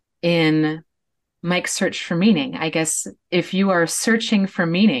in Mike's search for meaning? I guess if you are searching for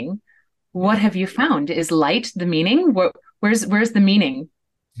meaning, what have you found? Is light the meaning? Where's the meaning?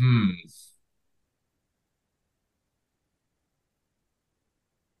 Hmm.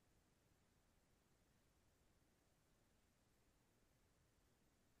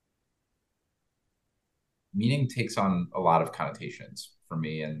 Meaning takes on a lot of connotations for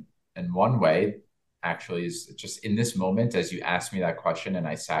me. And one way actually is just in this moment, as you asked me that question and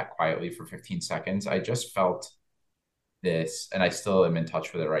I sat quietly for 15 seconds, I just felt this, and I still am in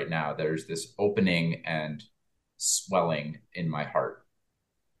touch with it right now. There's this opening and swelling in my heart.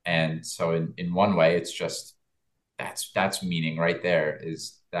 And so in one way, it's just that's meaning right there,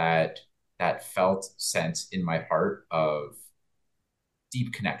 is that felt sense in my heart of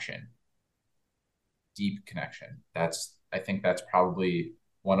deep connection. Deep connection. I think that's probably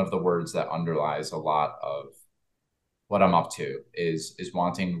one of the words that underlies a lot of what I'm up to, is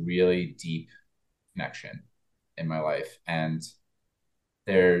wanting really deep connection in my life. And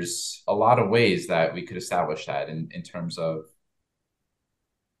there's a lot of ways that we could establish that in terms of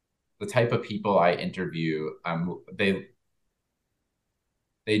the type of people I interview. They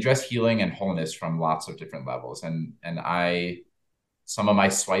address healing and wholeness from lots of different levels. And some of my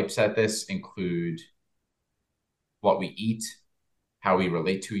swipes at this include what we eat, how we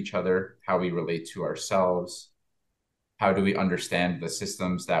relate to each other, how we relate to ourselves, how do we understand the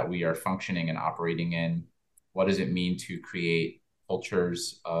systems that we are functioning and operating in, what does it mean to create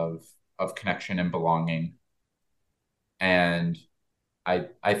cultures of connection and belonging. And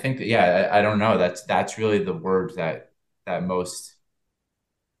I think that, yeah, I don't know, that's really the word that most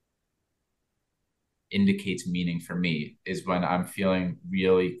indicates meaning for me, is when I'm feeling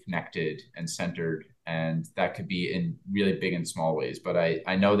really connected and centered. And that could be in really big and small ways. But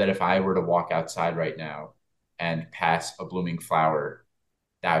I know that if I were to walk outside right now and pass a blooming flower,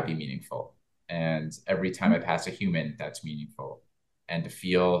 that would be meaningful. And every time I pass a human, that's meaningful. And to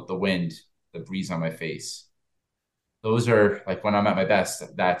feel the wind, the breeze on my face, those are like when I'm at my best,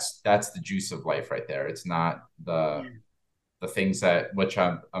 that's the juice of life right there. It's not the things that which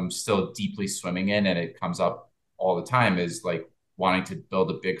I'm still deeply swimming in, and it comes up all the time, is like wanting to build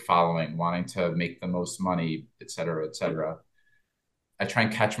a big following, wanting to make the most money, et cetera, et cetera. I try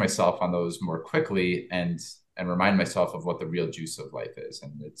and catch myself on those more quickly and remind myself of what the real juice of life is.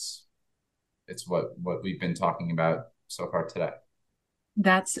 And it's what we've been talking about so far today.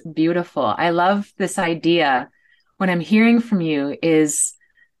 That's beautiful. I love this idea. What I'm hearing from you is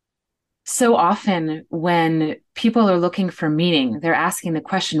so often when people are looking for meaning, they're asking the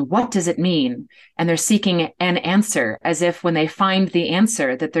question, what does it mean? And they're seeking an answer, as if when they find the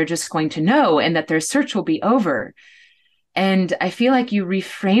answer that they're just going to know and that their search will be over. And I feel like you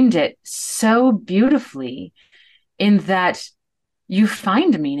reframed it so beautifully in that you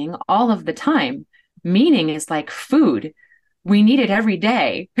find meaning all of the time. Meaning is like food. We need it every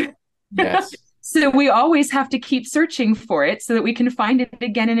day. Yes. So we always have to keep searching for it so that we can find it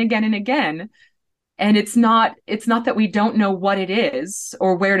again and again and again. And it's not that we don't know what it is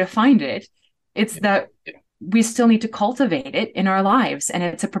or where to find it. It's that we still need to cultivate it in our lives, and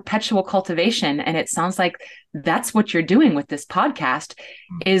it's a perpetual cultivation. And it sounds like that's what you're doing with this podcast,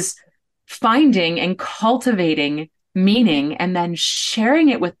 is finding and cultivating meaning and then sharing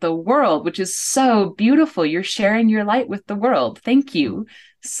it with the world, which is so beautiful. You're sharing your light with the world. Thank you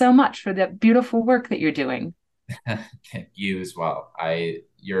so much for that beautiful work that you're doing. Thank you as well.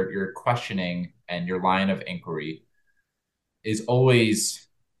 Your questioning and your line of inquiry is always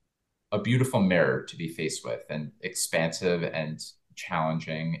a beautiful mirror to be faced with, and expansive and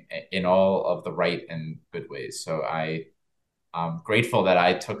challenging in all of the right and good ways. So I'm grateful that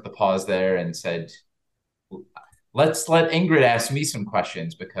I took the pause there and said, let's let Ingrid ask me some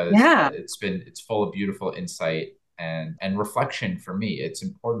questions, because Yeah. it's full of beautiful insight and reflection for me. It's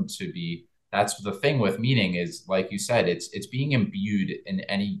important to be, that's the thing with meaning is, like you said, it's being imbued in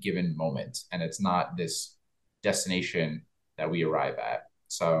any given moment, and it's not this destination that we arrive at.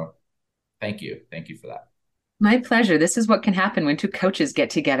 So thank you. Thank you for that. My pleasure. This is what can happen when two coaches get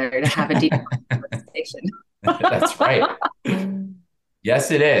together to have a deep conversation. That's right.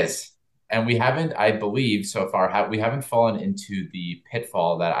 Yes, it is. And we haven't, I believe, so far, we haven't fallen into the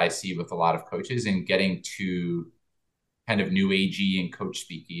pitfall that I see with a lot of coaches in getting too kind of new agey and coach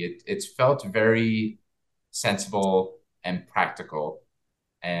speaky. It's felt very sensible and practical.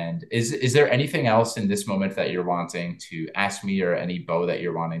 And is there anything else in this moment that you're wanting to ask me, or any bow that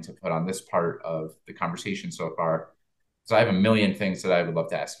you're wanting to put on this part of the conversation so far? So I have a million things that I would love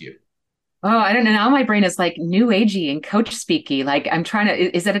to ask you. Oh, I don't know. Now my brain is like new agey and coach speaky. Like I'm trying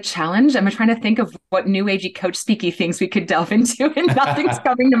to, is that a challenge? I'm trying to think of what new agey coach speaky things we could delve into, and nothing's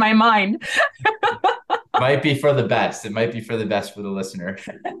coming to my mind. Might be for the best. It might be for the best for the listener.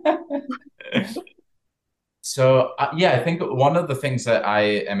 So yeah, I think one of the things that I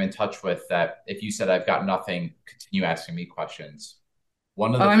am in touch with, that if you said I've got nothing, continue asking me questions.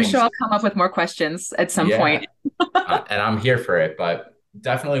 One of Oh, the I'm sure things, I'll come up with more questions at some yeah, point. and I'm here for it. But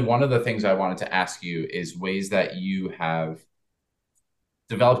definitely one of the things I wanted to ask you is ways that you have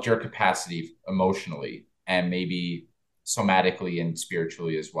developed your capacity emotionally and maybe somatically and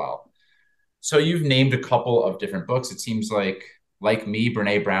spiritually as well. So you've named a couple of different books. It seems like me,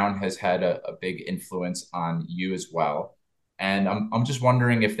 Brene Brown has had a big influence on you as well. And I'm just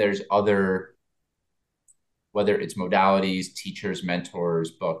wondering if there's other, whether it's modalities, teachers,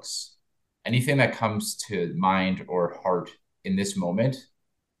 mentors, books, anything that comes to mind or heart in this moment,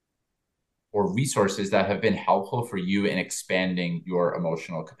 or resources that have been helpful for you in expanding your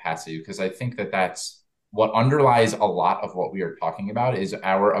emotional capacity. Because I think that that's what underlies a lot of what we are talking about, is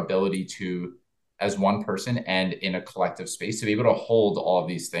our ability to, as one person and in a collective space, to be able to hold all of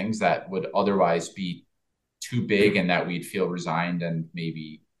these things that would otherwise be too big, and that we'd feel resigned and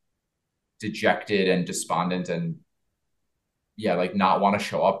maybe dejected and despondent, and yeah, like not want to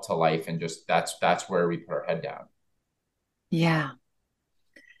show up to life, and just that's where we put our head down. Yeah.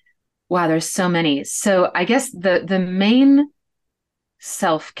 Wow, there's so many. So I guess the main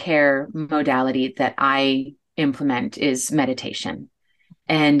self-care modality that I implement is meditation.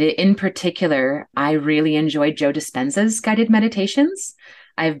 And in particular, I really enjoy Joe Dispenza's guided meditations.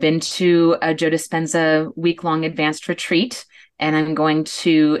 I've been to a Joe Dispenza week-long advanced retreat, and I'm going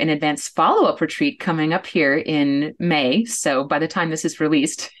to an advanced follow-up retreat coming up here in May. So by the time this is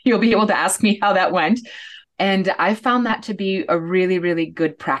released, you'll be able to ask me how that went. And I found that to be a really, really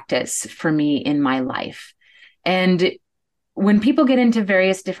good practice for me in my life. And when people get into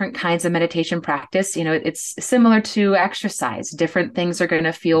various different kinds of meditation practice, it's similar to exercise. Different things are going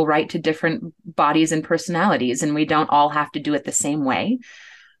to feel right to different bodies and personalities, and we don't all have to do it the same way.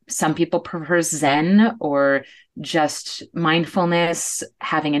 Some people prefer Zen or just mindfulness,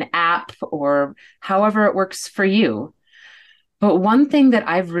 having an app, or however it works for you. But one thing that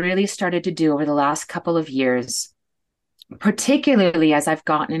I've really started to do over the last couple of years, particularly as I've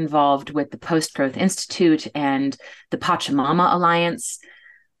gotten involved with the Post Growth Institute and the Pachamama Alliance,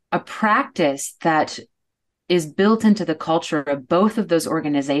 a practice that is built into the culture of both of those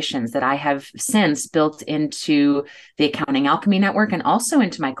organizations that I have since built into the Accounting Alchemy Network and also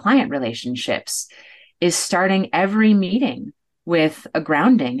into my client relationships is starting every meeting with a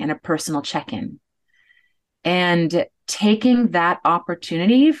grounding and a personal check-in. And taking that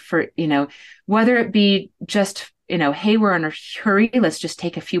opportunity for, whether it be just, hey, we're in a hurry, let's just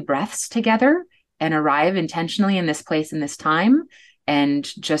take a few breaths together and arrive intentionally in this place in this time and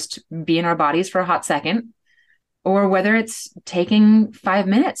just be in our bodies for a hot second. Or whether it's taking 5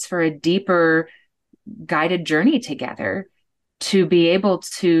 minutes for a deeper guided journey together to be able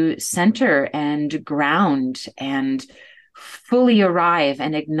to center and ground and fully arrive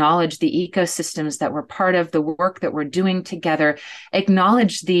and acknowledge the ecosystems that we're part of, the work that we're doing together,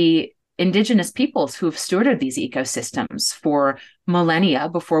 acknowledge the indigenous peoples who have stewarded these ecosystems for millennia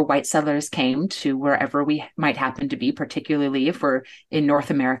before white settlers came to wherever we might happen to be, particularly if we're in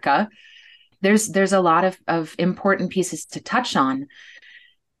North America. There's a lot of important pieces to touch on.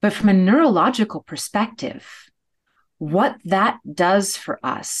 But from a neurological perspective, what that does for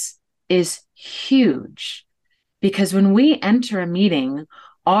us is huge. Because when we enter a meeting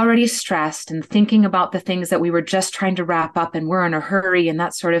already stressed and thinking about the things that we were just trying to wrap up and we're in a hurry and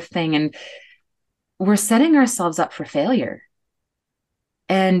that sort of thing, and we're setting ourselves up for failure.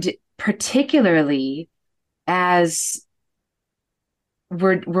 And particularly as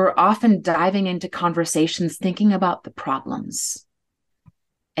we're often diving into conversations thinking about the problems.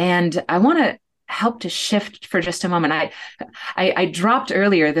 And I want to help to shift for just a moment. I dropped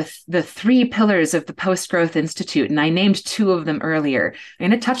earlier the 3 pillars of the Post-Growth Institute, and I named 2 of them earlier. I'm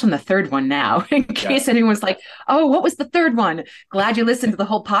going to touch on the 3rd one now, in case anyone was like, oh, what was the 3rd one? Glad you listened to the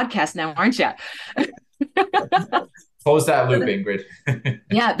whole podcast now, aren't you? Close that loop, Ingrid.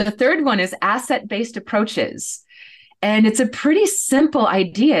 Yeah, the 3rd one is asset-based approaches. And it's a pretty simple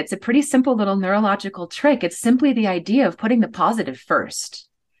idea. It's a pretty simple little neurological trick. It's simply the idea of putting the positive first.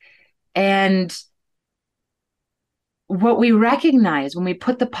 And what we recognize when we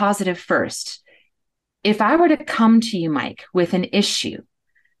put the positive first, if I were to come to you, Mike, with an issue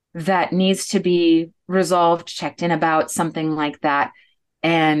that needs to be resolved, checked in about, something like that,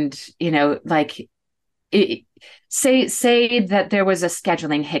 and, say that there was a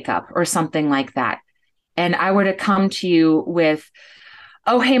scheduling hiccup or something like that, and I were to come to you with,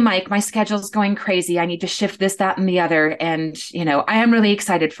 oh, hey, Mike, my schedule's going crazy. I need to shift this, that, and the other. And, I am really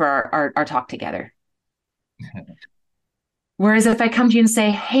excited for our talk together. Whereas if I come to you and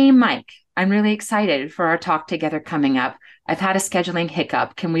say, hey, Mike, I'm really excited for our talk together coming up. I've had a scheduling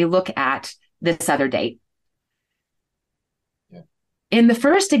hiccup. Can we look at this other date? Yeah. In the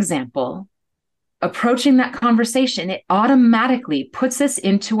first example, approaching that conversation, it automatically puts us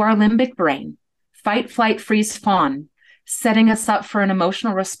into our limbic brain. Fight, flight, freeze, fawn, setting us up for an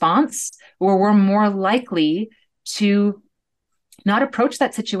emotional response where we're more likely to not approach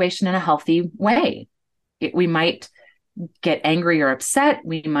that situation in a healthy way. We might get angry or upset.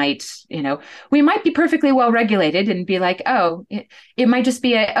 We might be perfectly well regulated and be like, oh, it might just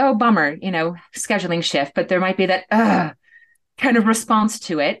be oh, bummer, scheduling shift, but there might be that kind of response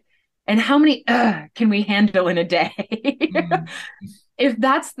to it. And how many can we handle in a day? If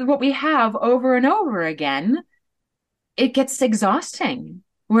that's what we have over and over again, it gets exhausting.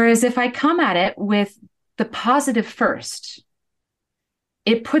 Whereas if I come at it with the positive first,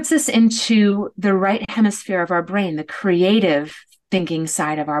 it puts us into the right hemisphere of our brain, the creative thinking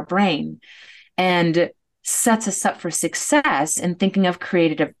side of our brain, and sets us up for success in thinking of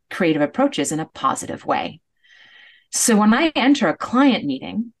creative approaches in a positive way. So when I enter a client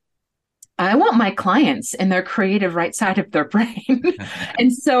meeting, I want my clients in their creative right side of their brain.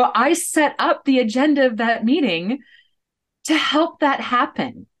 And so I set up the agenda of that meeting to help that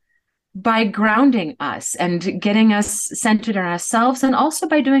happen by grounding us and getting us centered on ourselves, and also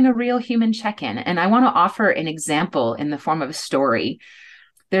by doing a real human check-in. And I want to offer an example in the form of a story.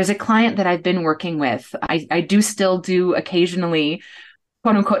 There's a client that I've been working with. I do still do occasionally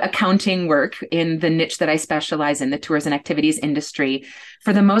quote unquote accounting work in the niche that I specialize in, the tours and activities industry.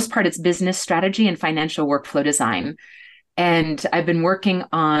 For the most part, it's business strategy and financial workflow design. And I've been working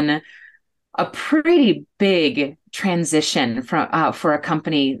on a pretty big transition for a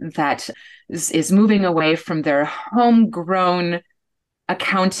company that is moving away from their homegrown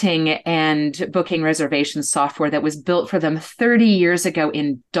accounting and booking reservation software that was built for them 30 years ago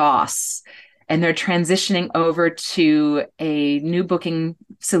in DOS. And they're transitioning over to a new booking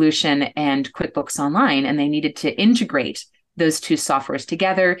solution and QuickBooks Online. And they needed to integrate those 2 softwares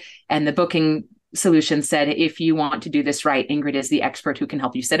together. And the booking solution said, if you want to do this right, Ingrid is the expert who can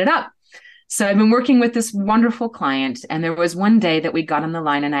help you set it up. So I've been working with this wonderful client. And there was one day that we got on the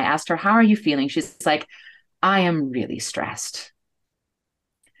line and I asked her, how are you feeling? She's like, I am really stressed.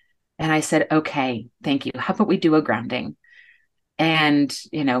 And I said, okay, thank you. How about we do a grounding? And,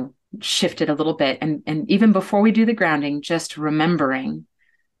 shift it a little bit. And even before we do the grounding, just remembering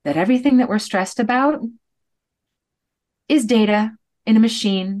that everything that we're stressed about is data in a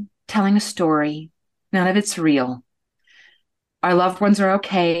machine telling a story. None of it's real. Our loved ones are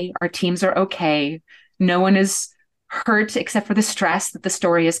okay. Our teams are okay. No one is hurt except for the stress that the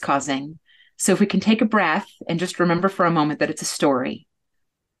story is causing. So if we can take a breath and just remember for a moment that it's a story,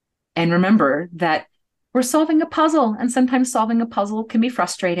 and remember that we're solving a puzzle, and sometimes solving a puzzle can be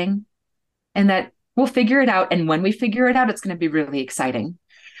frustrating, and that we'll figure it out. And when we figure it out, it's going to be really exciting.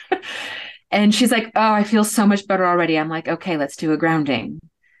 And she's like, oh, I feel so much better already. I'm like, okay, let's do a grounding.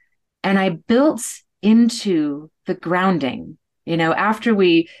 And I built into the grounding, after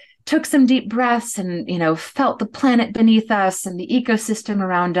we took some deep breaths and, felt the planet beneath us and the ecosystem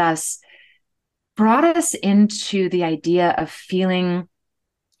around us, brought us into the idea of feeling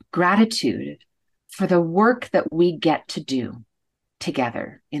gratitude for the work that we get to do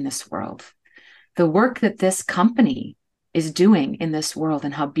together in this world, the work that this company is doing in this world,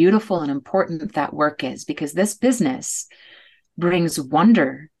 and how beautiful and important that work is, because this business brings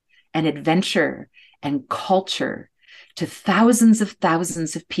wonder and adventure and culture to thousands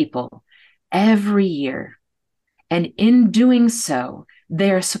of people every year. And in doing so,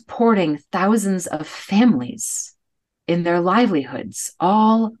 they're supporting thousands of families in their livelihoods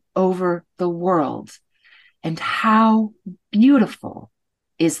all over the world. And how beautiful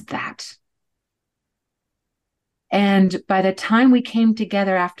is that? And by the time we came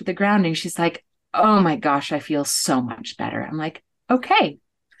together after the grounding, she's like, oh my gosh, I feel so much better. I'm like, okay,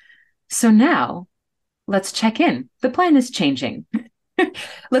 so now let's check in. The plan is changing.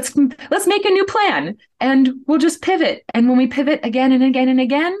 let's make a new plan, and we'll just pivot. And when we pivot again and again and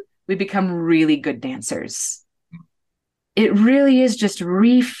again, we become really good dancers. It really is just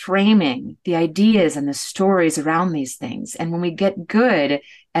reframing the ideas and the stories around these things. And when we get good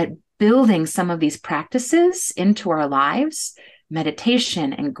at building some of these practices into our lives,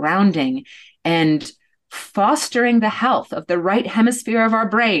 meditation and grounding, and fostering the health of the right hemisphere of our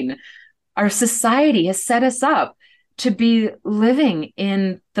brain, our society has set us up to be living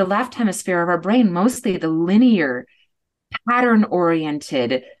in the left hemisphere of our brain, mostly the linear,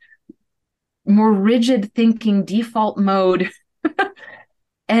 pattern-oriented, more rigid thinking default mode.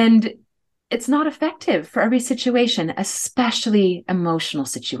 And it's not effective for every situation, especially emotional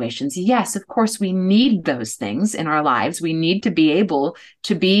situations. Yes, of course, we need those things in our lives. We need to be able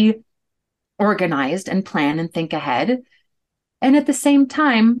to be organized and plan and think ahead. And at the same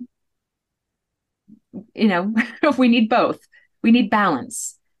time, we need both. We need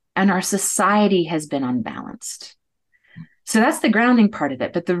balance. And our society has been unbalanced. So that's the grounding part of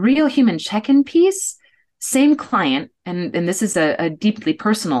it. But the real human check-in piece, same client, and this is a deeply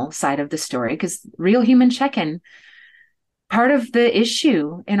personal side of the story, because real human check-in, part of the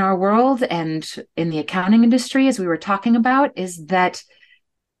issue in our world and in the accounting industry, as we were talking about, is that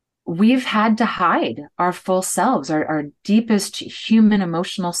we've had to hide our full selves, our deepest human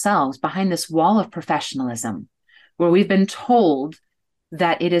emotional selves, behind this wall of professionalism, where we've been told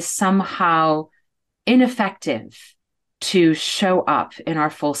that it is somehow ineffective to show up in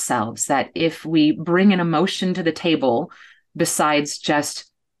our full selves, that if we bring an emotion to the table besides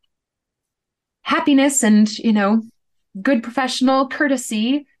just happiness and, good professional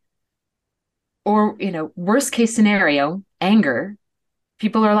courtesy, or, worst case scenario, anger,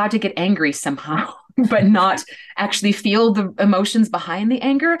 people are allowed to get angry somehow, but not actually feel the emotions behind the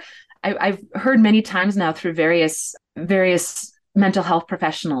anger. I've heard many times now through various mental health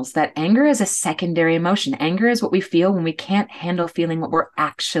professionals that anger is a secondary emotion. Anger is what we feel when we can't handle feeling what we're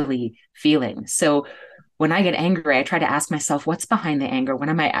actually feeling. So when I get angry, I try to ask myself, what's behind the anger? What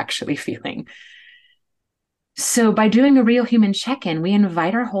am I actually feeling? So by doing a real human check-in, we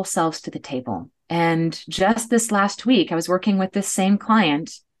invite our whole selves to the table. And just this last week, I was working with this same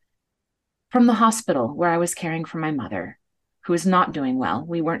client from the hospital where I was caring for my mother, who is not doing well.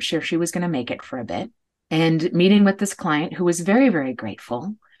 We weren't sure she was going to make it for a bit. And meeting with this client who was very, very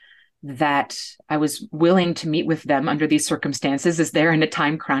grateful that I was willing to meet with them under these circumstances, as they're in a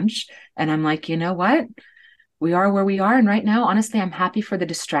time crunch. And I'm like, you know what? We are where we are. And right now, honestly, I'm happy for the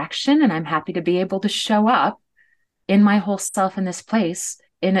distraction, and I'm happy to be able to show up in my whole self in this place,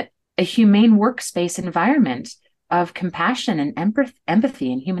 in a humane workspace environment of compassion and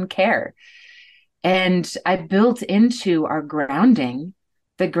empathy and human care. And I built into our grounding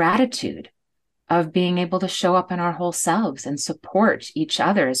the gratitude of being able to show up in our whole selves and support each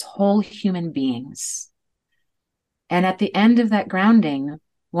other as whole human beings. And at the end of that grounding,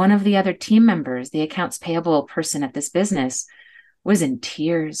 One of the other team members, the accounts payable person at this business, was in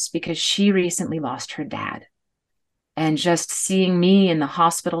tears because she recently lost her dad. And just seeing me in the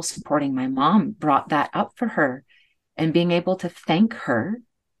hospital supporting my mom brought that up for her, and being able to thank her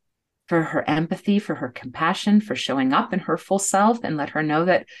for her empathy, for her compassion, for showing up in her full self, and let her know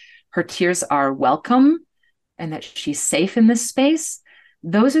that her tears are welcome and that she's safe in this space.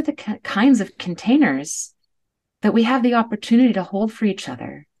 Those are the kinds of containers that we have the opportunity to hold for each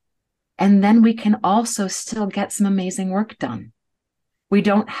other. And then we can also still get some amazing work done. We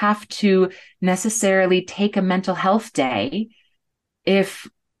don't have to necessarily take a mental health day if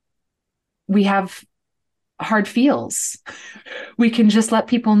we have hard feels. We can just let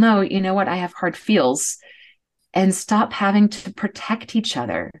people know, you know what, I have hard feels, and stop having to protect each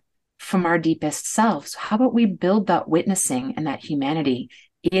other from our deepest selves. How about we build that witnessing and that humanity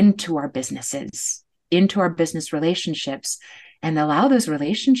into our businesses, into our business relationships, and allow those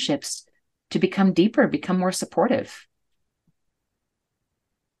relationships to become deeper, become more supportive.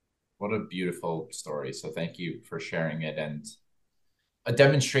 What a beautiful story. So thank you for sharing it, and a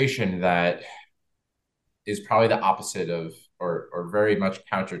demonstration that is probably the opposite of, or very much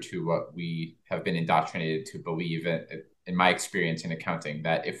counter to what we have been indoctrinated to believe in my experience in accounting,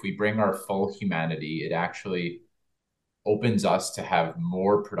 that if we bring our full humanity, it actually opens us to have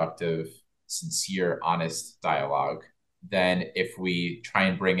more productive, sincere, honest dialogue than if we try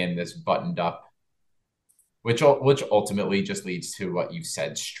and bring in this buttoned up, which ultimately just leads to what you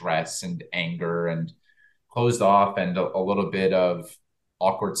said: stress and anger and closed off, and a little bit of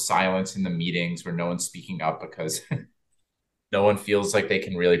awkward silence in the meetings where no one's speaking up because no one feels like they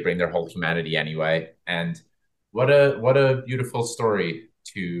can really bring their whole humanity anyway. And what a beautiful story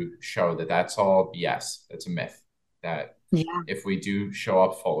to show that that's all BS. That's a myth. That Yeah. if we do show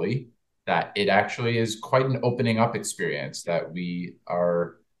up fully, that it actually is quite an opening up experience, that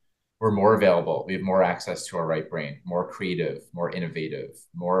we're more available. We have more access to our right brain, more creative, more innovative,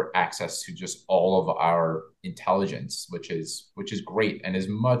 more access to just all of our intelligence, which is great, and is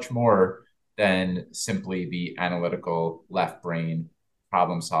much more than simply the analytical left brain,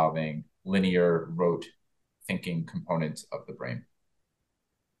 problem solving, linear, rote thinking component of the brain.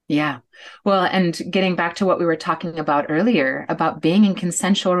 Yeah. Well, and getting back to what we were talking about earlier about being in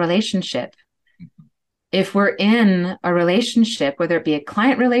consensual relationship. If we're in a relationship, whether it be a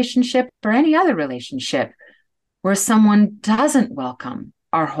client relationship or any other relationship, where someone doesn't welcome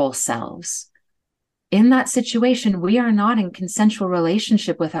our whole selves, in that situation, we are not in consensual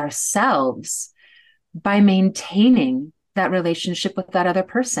relationship with ourselves by maintaining that relationship with that other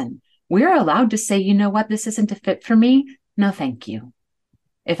person. We're allowed to say, you know what, this isn't a fit for me. No, thank you.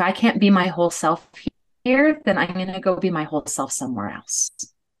 If I can't be my whole self here, then I'm going to go be my whole self somewhere else.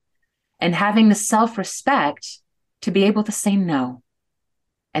 And having the self-respect to be able to say no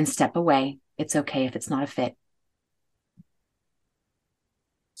and step away. It's okay if it's not a fit.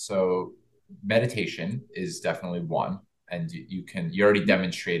 So meditation is definitely one. And you already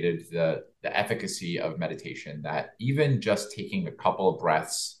demonstrated the efficacy of meditation, that even just taking a couple of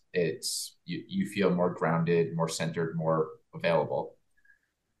breaths, you feel more grounded, more centered, more available.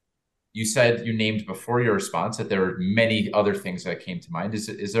 You said, you named before your response that there are many other things that came to mind.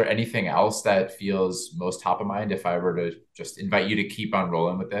 Is there anything else that feels most top of mind if I were to just invite you to keep on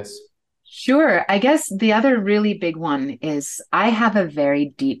rolling with this? Sure. I guess the other really big one is I have a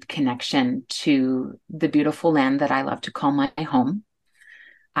very deep connection to the beautiful land that I love to call my home.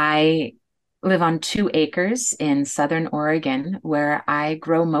 I live on 2 acres in Southern Oregon where I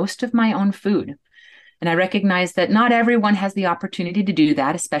grow most of my own food. And I recognize that not everyone has the opportunity to do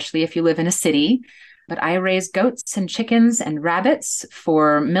that, especially if you live in a city. But I raise goats and chickens and rabbits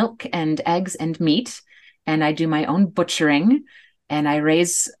for milk and eggs and meat. And I do my own butchering, and I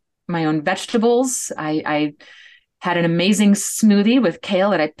raise my own vegetables. I had an amazing smoothie with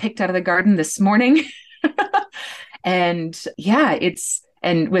kale that I picked out of the garden this morning. And yeah,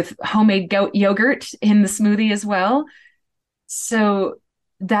 and with homemade goat yogurt in the smoothie as well. So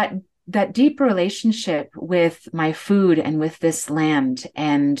that deep relationship with my food and with this land,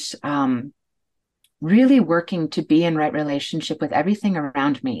 and really working to be in right relationship with everything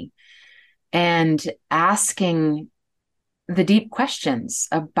around me, and asking the deep questions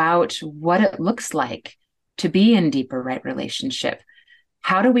about what it looks like to be in deeper right relationship.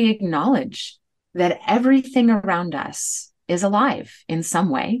 How do we acknowledge that everything around us is alive in some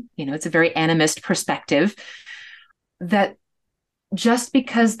way? It's a very animist perspective, that just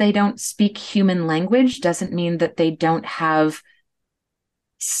because they don't speak human language doesn't mean that they don't have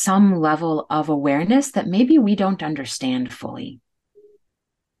some level of awareness that maybe we don't understand fully.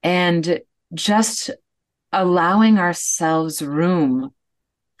 And just allowing ourselves room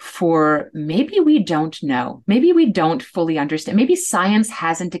for maybe we don't know, maybe we don't fully understand, maybe science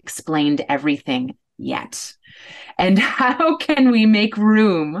hasn't explained everything yet. And how can we make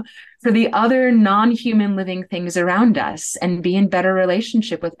room for the other non-human living things around us and be in better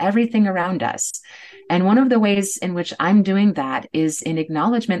relationship with everything around us? And one of the ways in which I'm doing that is in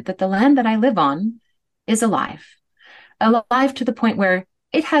acknowledgement that the land that I live on is alive to the point where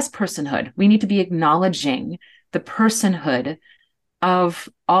it has personhood. We need to be acknowledging the personhood of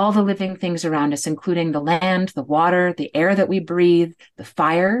all the living things around us, including the land, the water, the air that we breathe, the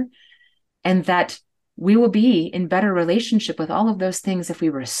fire, and that we will be in better relationship with all of those things if we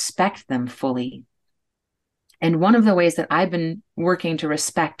respect them fully. And one of the ways that I've been working to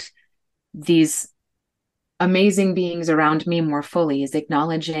respect these amazing beings around me more fully is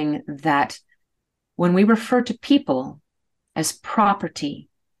acknowledging that when we refer to people as property,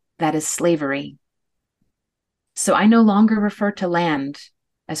 that is slavery. So I no longer refer to land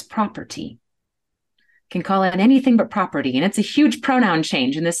as property. Can call it anything but property. And it's a huge pronoun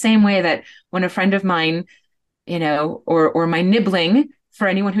change in the same way that when a friend of mine, or my nibbling, for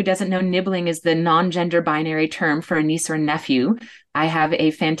anyone who doesn't know, nibbling is the non-gender binary term for a niece or nephew. I have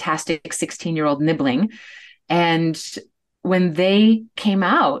a fantastic 16-year-old nibbling. And when they came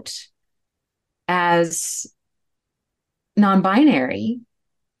out as non-binary,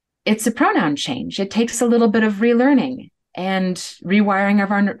 it's a pronoun change. It takes a little bit of relearning and rewiring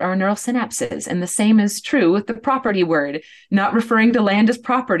of our neural synapses. And the same is true with the property word, not referring to land as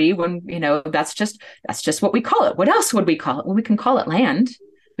property when, that's just what we call it. What else would we call it? Well, we can call it land.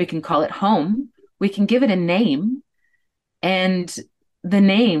 We can call it home. We can give it a name. And the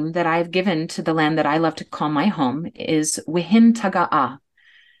name that I've given to the land that I love to call my home is Wihin Taga'a,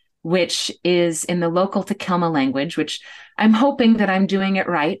 which is in the local Tekelma language, which I'm hoping that I'm doing it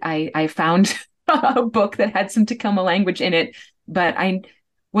right. I found a book that had some Tekelma language in it, but I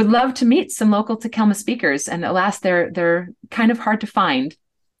would love to meet some local Tekelma speakers. And alas, they're kind of hard to find,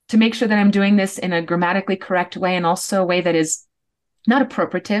 to make sure that I'm doing this in a grammatically correct way and also a way that is not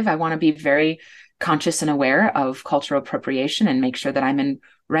appropriative. I want to be very conscious and aware of cultural appropriation and make sure that I'm in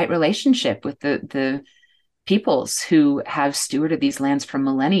right relationship with the peoples who have stewarded these lands for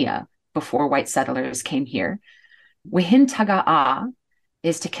millennia before white settlers came here. Wihin Taga'a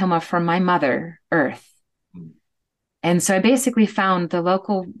is Tekelma from my mother, Earth. And so I basically found the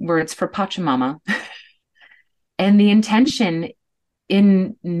local words for Pachamama. And the intention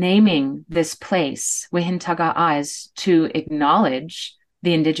in naming this place, Wihin Taga'a, is to acknowledge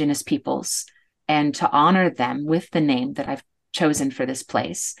the indigenous peoples and to honor them with the name that I've chosen for this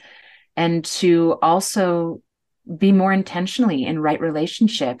place, and to also be more intentionally in right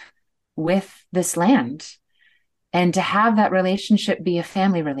relationship with this land, and to have that relationship be a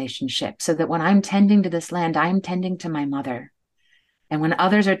family relationship, so that when I'm tending to this land, I'm tending to my mother. And when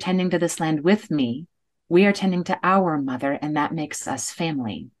others are tending to this land with me, we are tending to our mother, and that makes us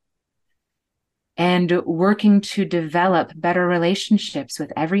family. And working to develop better relationships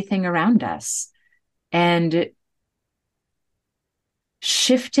with everything around us, and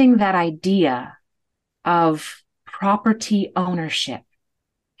shifting that idea of property ownership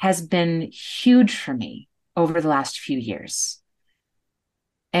has been huge for me over the last few years.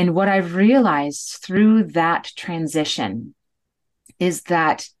 And what I've realized through that transition is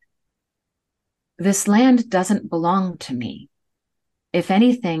that this land doesn't belong to me. If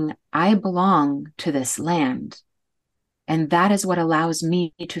anything, I belong to this land. And that is what allows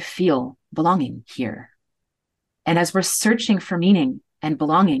me to feel belonging here. And as we're searching for meaning and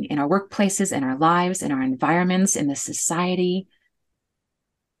belonging in our workplaces, in our lives, in our environments, in the society,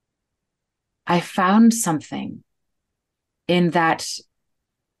 I found something in that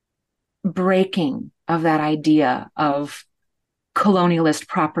breaking of that idea of colonialist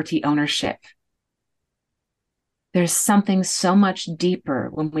property ownership. There's something so much deeper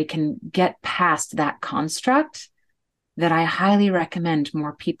when we can get past that construct that I highly recommend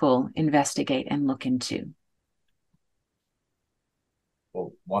more people investigate and look into.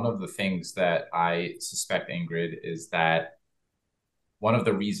 Well, one of the things that I suspect, Ingrid, is that one of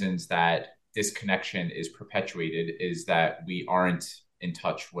the reasons that this connection is perpetuated is that we aren't in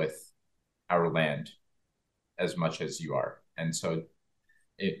touch with our land as much as you are. And so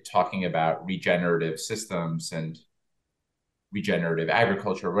talking about regenerative systems and regenerative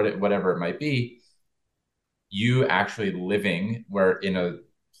agriculture, whatever it might be, you actually living in a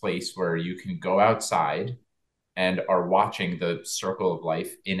place where you can go outside and are watching the circle of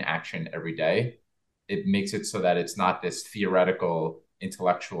life in action every day, it makes it so that it's not this theoretical,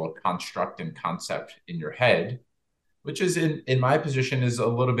 intellectual construct and concept in your head, which is in my position is a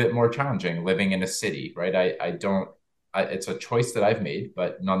little bit more challenging living in a city, right? I don't It's a choice that I've made,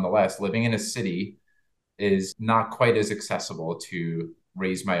 but nonetheless, living in a city is not quite as accessible to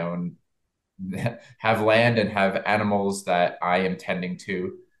raise my own, have land and have animals that I am tending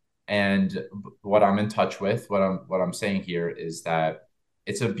to. And what I'm in touch with, what I'm saying here is that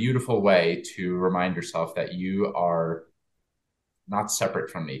it's a beautiful way to remind yourself that you are not separate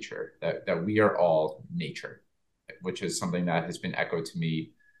from nature, that we are all nature, which is something that has been echoed to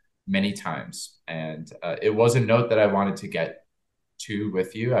me many times. And it was a note that I wanted to get to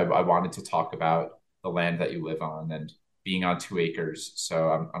with you. I wanted to talk about the land that you live on and being on 2 acres.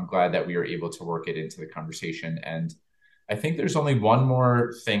 So I'm glad that we were able to work it into the conversation. And I think there's only one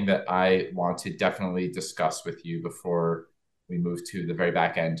more thing that I want to definitely discuss with you before we move to the very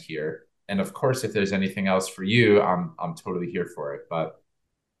back end here. And of course, if there's anything else for you, I'm totally here for it. But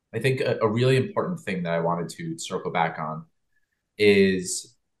I think a really important thing that I wanted to circle back on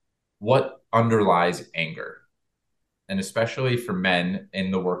is what underlies anger. And especially for men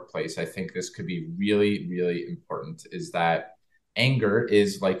in the workplace, I think this could be really, really important is that anger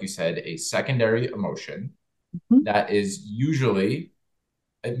is, like you said, a secondary emotion Mhm. that is usually,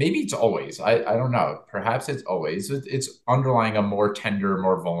 maybe it's always, I don't know, perhaps it's always, it's underlying a more tender,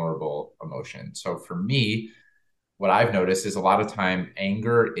 more vulnerable emotion. So for me, what I've noticed is a lot of time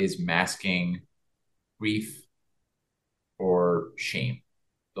anger is masking grief or shame.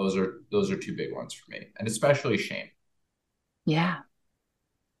 Those are two big ones for me, and especially shame. Yeah.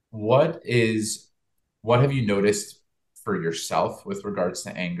 What is what have you noticed for yourself with regards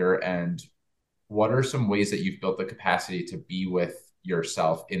to anger, and what are some ways that you've built the capacity to be with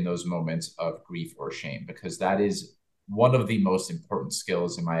yourself in those moments of grief or shame? Because that is one of the most important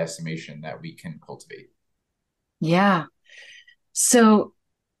skills in my estimation that we can cultivate. Yeah. So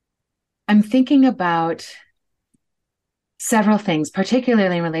I'm thinking about several things,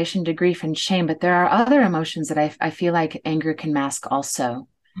 particularly in relation to grief and shame, but there are other emotions that I feel like anger can mask also.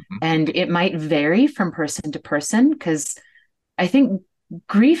 Mhm. And it might vary from person to person because I think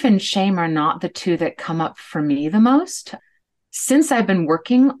grief and shame are not the two that come up for me the most. Since I've been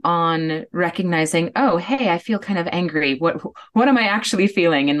working on recognizing, oh, hey, I feel kind of angry. What am I actually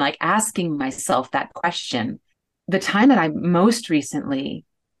feeling? And like asking myself that question. The time that I most recently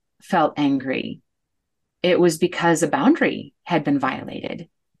felt angry, it was because a boundary had been violated.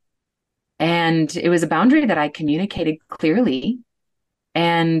 And it was a boundary that I communicated clearly.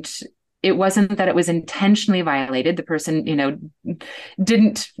 And it wasn't that it was intentionally violated. The person,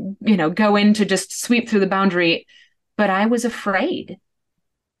 didn't, go in to just sweep through the boundary, but I was afraid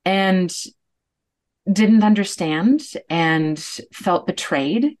and didn't understand and felt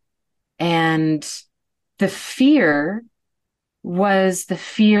betrayed. And the fear was the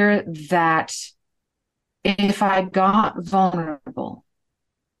fear that if I got vulnerable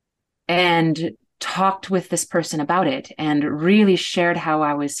and talked with this person about it and really shared how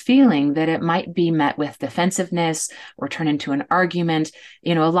I was feeling, that it might be met with defensiveness or turn into an argument,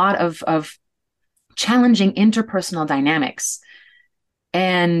 a lot of challenging interpersonal dynamics.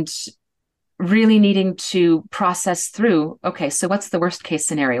 And really needing to process through, okay, so what's the worst case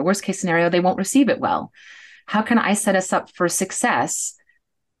scenario? Worst case scenario, they won't receive it well. How can I set us up for success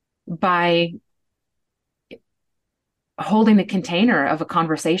by holding the container of a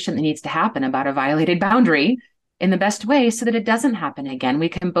conversation that needs to happen about a violated boundary in the best way so that it doesn't happen again? We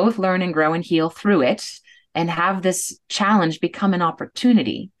can both learn and grow and heal through it and have this challenge become an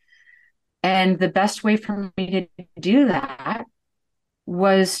opportunity. And the best way for me to do that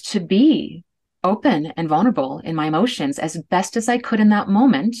was to be open and vulnerable in my emotions as best as I could in that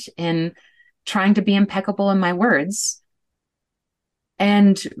moment, in trying to be impeccable in my words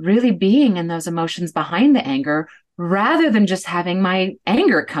and really being in those emotions behind the anger rather than just having my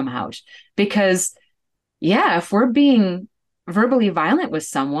anger come out. Because, yeah, if we're being verbally violent with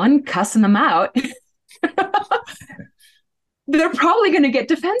someone, cussing them out, they're probably going to get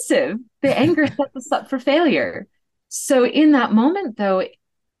defensive. The anger sets us up for failure. So, in that moment, though,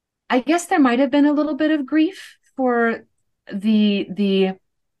 I guess there might have been a little bit of grief for the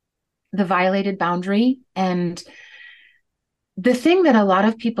the violated boundary. And the thing that a lot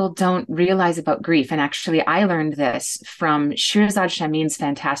of people don't realize about grief, and actually I learned this from Shirzad Shamin's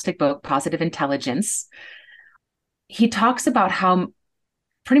fantastic book, Positive Intelligence. He talks about how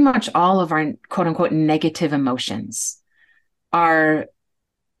pretty much all of our quote unquote negative emotions are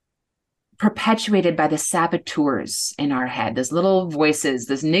perpetuated by the saboteurs in our head, those little voices,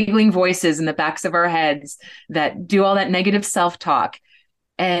 those niggling voices in the backs of our heads that do all that negative self-talk.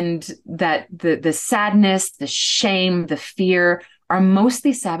 And that the sadness, the shame, the fear are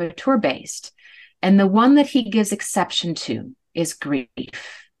mostly saboteur based. And the one that he gives exception to is grief,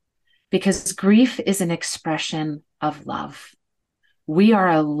 because grief is an expression of love. We are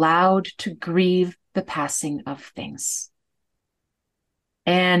allowed to grieve the passing of things,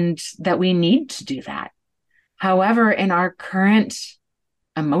 and that we need to do that. However, in our current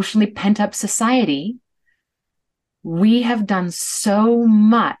emotionally pent up society, we have done so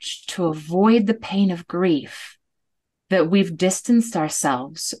much to avoid the pain of grief that we've distanced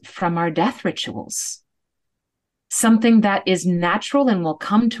ourselves from our death rituals. Something that is natural and will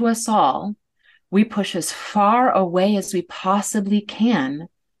come to us all, we push as far away as we possibly can,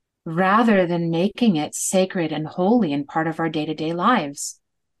 rather than making it sacred and holy and part of our day-to-day lives,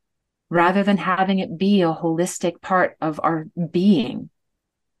 rather than having it be a holistic part of our being.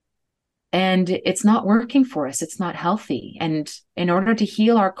 And it's not working for us. It's not healthy. And in order to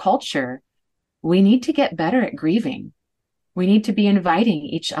heal our culture, we need to get better at grieving. We need to be inviting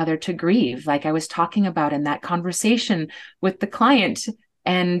each other to grieve, like I was talking about in that conversation with the client,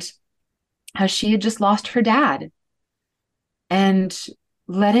 and how she had just lost her dad, and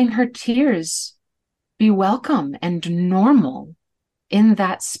letting her tears be welcome and normal in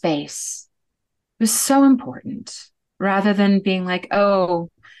that space was so important, rather than being like, oh,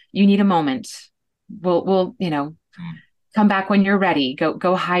 you need a moment. We'll, come back when you're ready.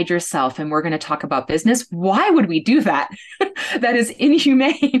 Go hide yourself, and we're going to talk about business. Why would we do that? That is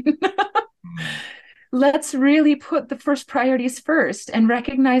inhumane. Let's really put the first priorities first and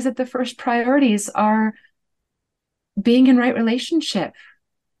recognize that the first priorities are being in right relationship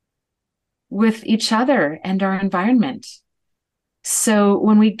with each other and our environment. So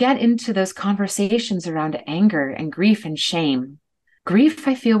when we get into those conversations around anger and grief and shame, grief,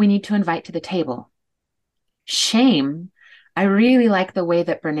 I feel we need to invite to the table. Shame, I really like the way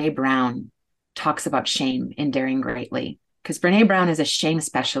that Brene Brown talks about shame in Daring Greatly, because Brene Brown is a shame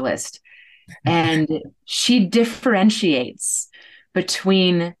specialist, and she differentiates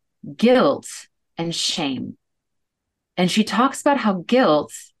between guilt and shame. And she talks about how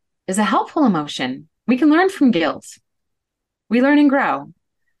guilt is a helpful emotion. We can learn from guilt. We learn and grow.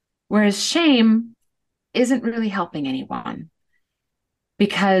 Whereas shame isn't really helping anyone.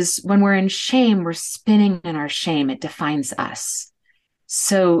 Because when we're in shame, we're spinning in our shame. It defines us.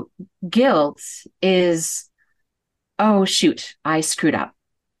 So guilt is, oh, shoot, I screwed up.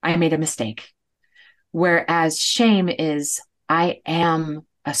 I made a mistake. Whereas shame is, I am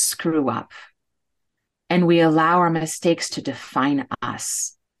a screw up. And we allow our mistakes to define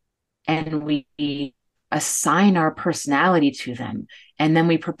us. And we assign our personality to them. And then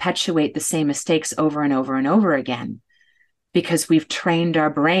we perpetuate the same mistakes over and over and over again, because we've trained our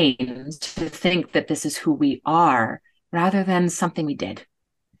brains to think that this is who we are rather than something we did.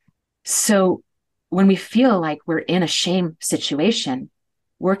 So when we feel like we're in a shame situation,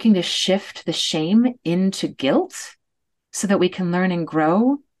 working to shift the shame into guilt so that we can learn and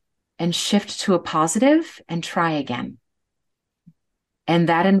grow and shift to a positive and try again. And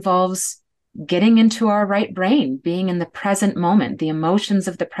that involves getting into our right brain, being in the present moment, the emotions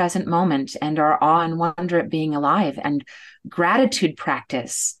of the present moment, and our awe and wonder at being alive, and gratitude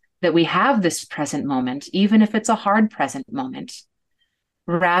practice that we have this present moment, even if it's a hard present moment,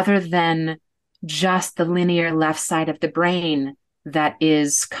 rather than just the linear left side of the brain that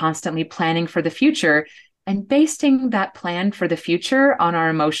is constantly planning for the future and basing that plan for the future on our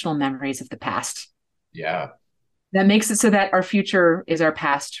emotional memories of the past. Yeah. That makes it so that our future is our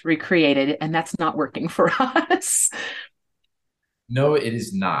past recreated, and that's not working for us. No, it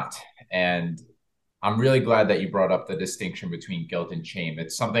is not. And I'm really glad that you brought up the distinction between guilt and shame.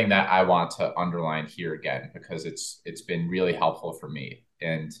 It's something that I want to underline here again, because it's been really helpful for me.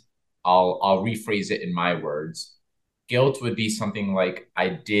 And I'll rephrase it in my words. Guilt would be something like, I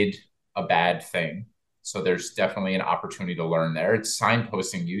did a bad thing. So there's definitely an opportunity to learn there. It's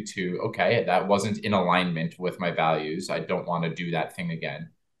signposting you to, okay, that wasn't in alignment with my values. I don't want to do that thing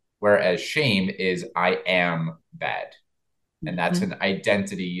again. Whereas shame is, I am bad. And that's an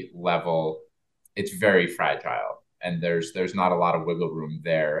identity level. It's very fragile. And there's not a lot of wiggle room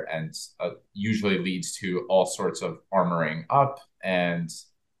there, and usually leads to all sorts of armoring up and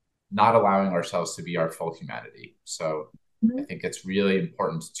not allowing ourselves to be our full humanity. So I think it's really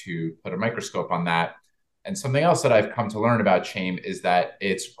important to put a microscope on that. And something else that I've come to learn about shame is that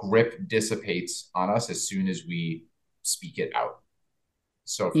its grip dissipates on us as soon as we speak it out.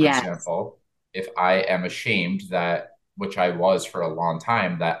 So, for example, if I am ashamed that, which I was for a long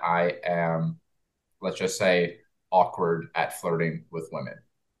time, that I am, let's just say, awkward at flirting with women.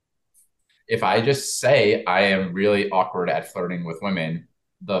 If I just say I am really awkward at flirting with women,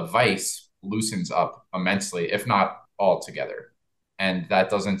 the vice loosens up immensely, if not altogether. And that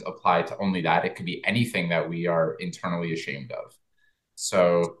doesn't apply to only that. It could be anything that we are internally ashamed of.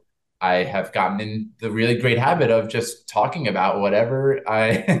 So I have gotten in the really great habit of just talking about whatever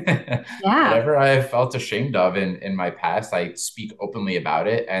I Yeah. whatever I felt ashamed of in my past. I speak openly about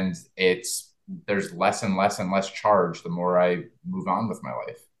it, and there's less and less and less charge the more I move on with my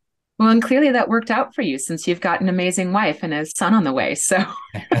life. Well, and clearly that worked out for you since you've got an amazing wife and a son on the way. So,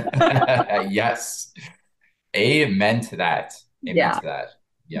 Yes. Amen to that. Amen yeah, to that.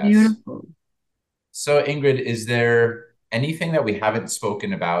 Yes. beautiful. So, Ingrid, is there anything that we haven't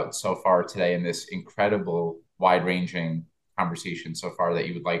spoken about so far today in this incredible, wide ranging conversation so far that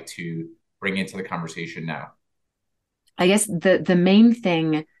you would like to bring into the conversation now? I guess the main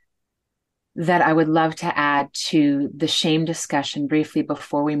thing that I would love to add to the shame discussion briefly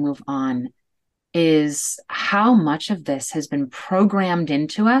before we move on is how much of this has been programmed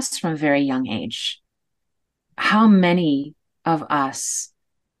into us from a very young age. How many of us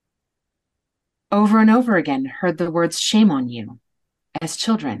over and over again heard the words shame on you as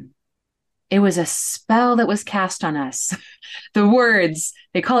children? It was a spell that was cast on us. The words,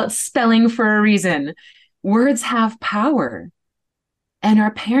 they call it spelling for a reason. Words have power, and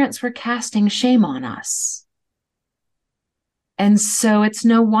our parents were casting shame on us. And so it's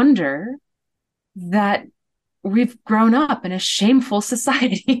no wonder that we've grown up in a shameful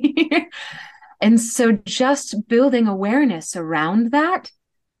society. And so just building awareness around that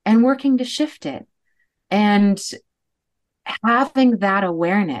and working to shift it and having that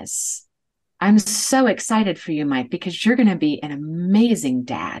awareness. I'm so excited for you, Mike, because you're going to be an amazing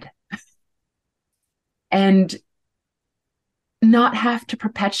dad and not have to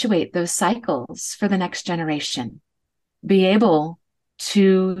perpetuate those cycles for the next generation. Be able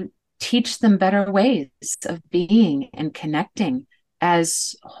to teach them better ways of being and connecting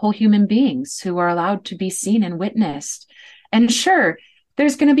as whole human beings who are allowed to be seen and witnessed. And sure,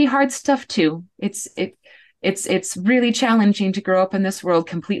 there's going to be hard stuff too. It's really challenging to grow up in this world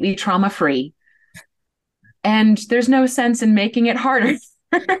completely trauma free. And there's no sense in making it harder.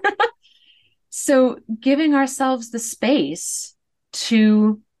 So giving ourselves the space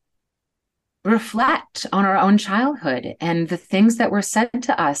to reflect on our own childhood and the things that were said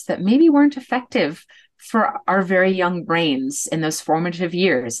to us that maybe weren't effective for our very young brains in those formative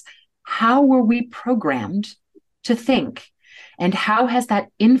years. How were we programmed to think? And how has that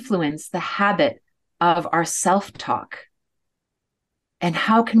influenced the habit of our self-talk? And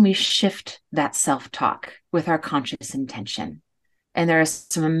how can we shift that self-talk with our conscious intention? And there are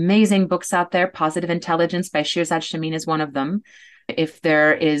some amazing books out there. Positive Intelligence by Shirzad Shamin is one of them. If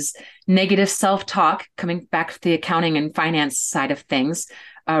there is negative self-talk, coming back to the accounting and finance side of things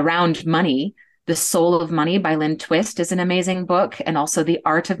around money, The Soul of Money by Lynn Twist is an amazing book. And also The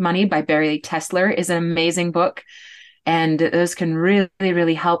Art of Money by Barry Tesler is an amazing book. And those can really,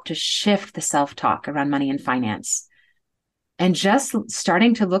 really help to shift the self-talk around money and finance. And just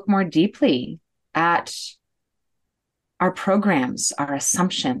starting to look more deeply at our programs, our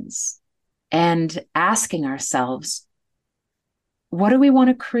assumptions, and asking ourselves, what do we want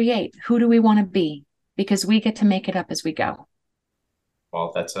to create? Who do we want to be? Because we get to make it up as we go.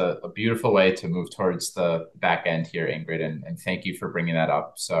 Well, that's a beautiful way to move towards the back end here, Ingrid, and thank you for bringing that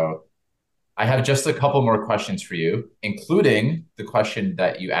up. So I have just a couple more questions for you, including the question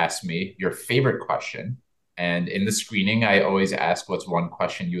that you asked me, your favorite question. And in the screening, I always ask what's one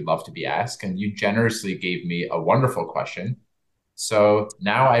question you'd love to be asked. And you generously gave me a wonderful question. So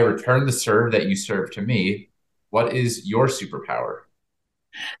now I return the serve that you served to me. What is your superpower?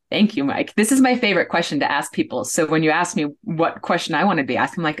 Thank you, Mike. This is my favorite question to ask people. So when you ask me what question I want to be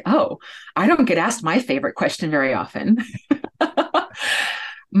asked, I'm like, oh, I don't get asked my favorite question very often.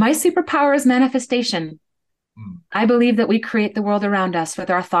 My superpower is manifestation. I believe that we create the world around us with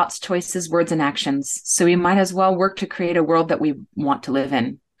our thoughts, choices, words, and actions. So we might as well work to create a world that we want to live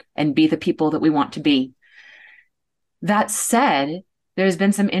in and be the people that we want to be. That said, there's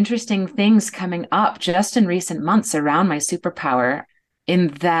been some interesting things coming up just in recent months around my superpower, in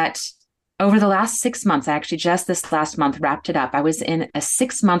that over the last 6 months, I actually just this last month wrapped it up. I was in a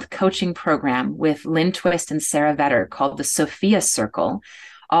 6-month coaching program with Lynn Twist and Sarah Vetter called the Sophia Circle,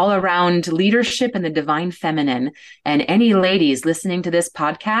 all around leadership and the divine feminine. And any ladies listening to this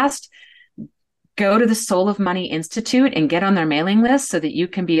podcast, go to the Soul of Money Institute and get on their mailing list so that you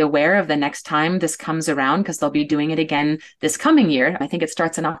can be aware of the next time this comes around, because they'll be doing it again this coming year. I think it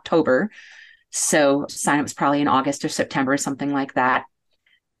starts in October. So sign-up's probably in August or September, something like that.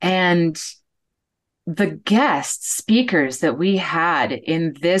 And the guest speakers that we had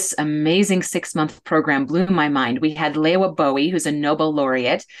in this amazing 6-month program blew my mind. We had Lewa Bowie, who's a Nobel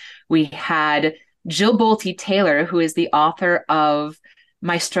laureate. We had Jill Bolte Taylor, who is the author of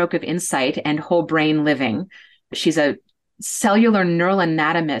My Stroke of Insight and Whole Brain Living. She's a cellular neural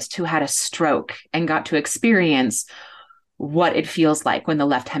anatomist who had a stroke and got to experience what it feels like when the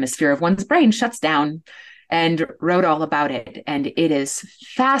left hemisphere of one's brain shuts down, and wrote all about it. And it is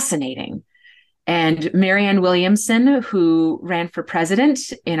fascinating. And Marianne Williamson, who ran for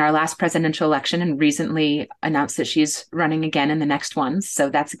president in our last presidential election and recently announced that she's running again in the next one. So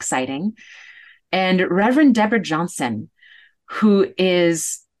that's exciting. And Reverend Deborah Johnson, who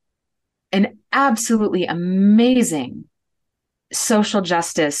is an absolutely amazing social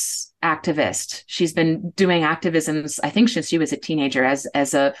justice activist. She's been doing activism, I think, since she was a teenager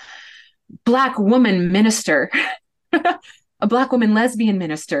as a Black woman minister, a Black woman lesbian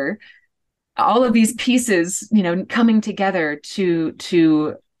minister. All of these pieces, coming together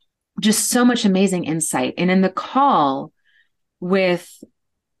to just so much amazing insight. And in the call with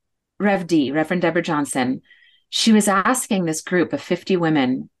Reverend Deborah Johnson, she was asking this group of 50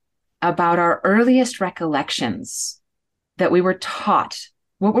 women about our earliest recollections that we were taught,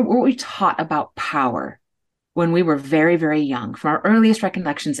 what were we taught about power when we were very, very young, from our earliest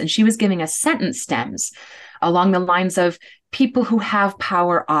recollections. And she was giving us sentence stems along the lines of people who have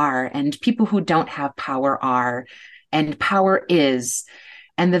power are, and people who don't have power are, and power is.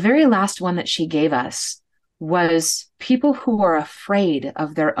 And the very last one that she gave us was people who are afraid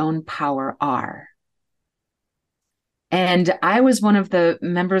of their own power are. And I was one of the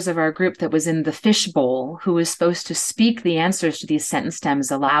members of our group that was in the fishbowl who was supposed to speak the answers to these sentence stems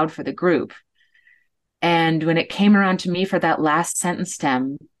aloud for the group. And when it came around to me for that last sentence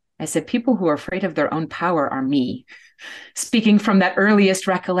stem, I said, people who are afraid of their own power are me, speaking from that earliest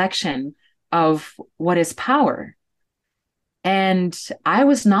recollection of what is power. And I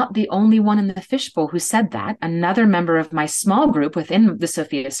was not the only one in the fishbowl who said that. Another member of my small group within the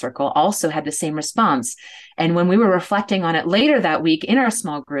Sophia Circle also had the same response. And when we were reflecting on it later that week in our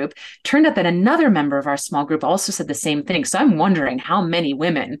small group, turned out that another member of our small group also said the same thing. So I'm wondering how many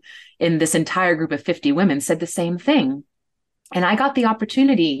women in this entire group of 50 women said the same thing. And I got the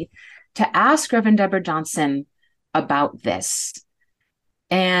opportunity to ask Reverend Deborah Johnson about this.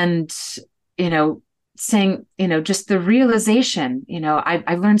 And, saying, just the realization,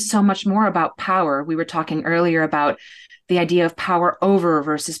 I've learned so much more about power. We were talking earlier about the idea of power over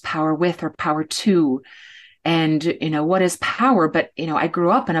versus power with or power to, and, what is power? But, I grew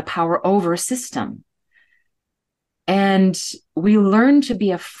up in a power over system. And we learn to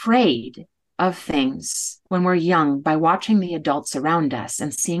be afraid of things when we're young by watching the adults around us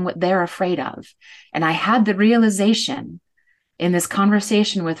and seeing what they're afraid of. And I had the realization in this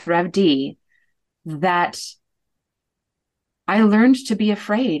conversation with Rev D that I learned to be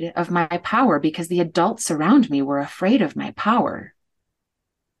afraid of my power because the adults around me were afraid of my power.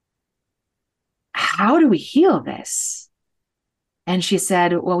 How do we heal this? And she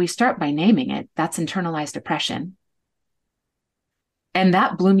said, well, we start by naming it. That's internalized oppression. And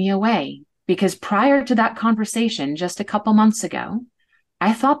that blew me away because prior to that conversation, just a couple months ago,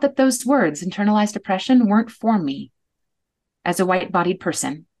 I thought that those words, internalized oppression, weren't for me as a white-bodied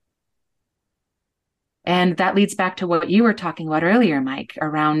person. And that leads back to what you were talking about earlier, Mike,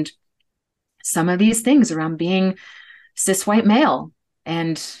 around some of these things around being cis white male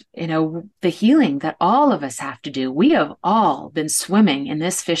and, the healing that all of us have to do. We have all been swimming in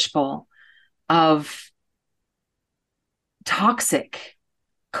this fishbowl of toxic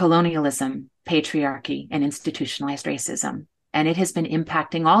colonialism, patriarchy, and institutionalized racism. And it has been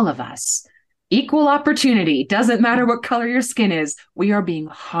impacting all of us. Equal opportunity, doesn't matter what color your skin is. We are being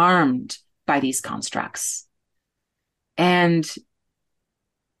harmed by these constructs. And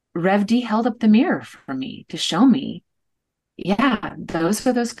Rev D held up the mirror for me to show me, yeah, those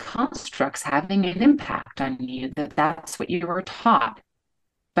are those constructs having an impact on you, that's what you were taught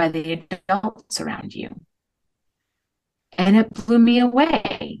by the adults around you. And it blew me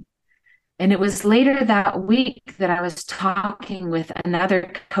away. And it was later that week that I was talking with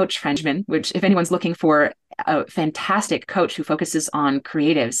another coach Frenchman, which if anyone's looking for a fantastic coach who focuses on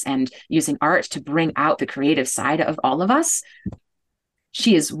creatives and using art to bring out the creative side of all of us,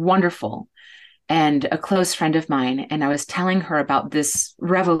 she is wonderful and a close friend of mine. And I was telling her about this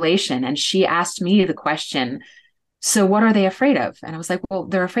revelation and she asked me the question, so what are they afraid of? And I was like, well,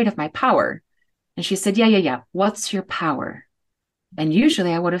 they're afraid of my power. And she said, yeah. What's your power? And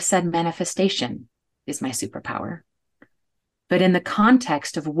usually I would have said manifestation is my superpower. But in the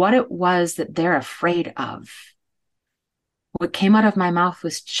context of what it was that they're afraid of, what came out of my mouth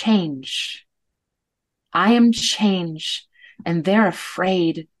was change. I am change, and they're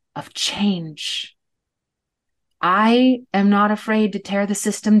afraid of change. I am not afraid to tear the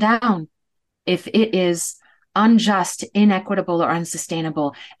system down if it is unjust, inequitable, or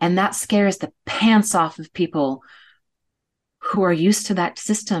unsustainable. And that scares the pants off of people who are used to that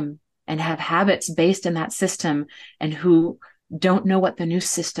system and have habits based in that system and who don't know what the new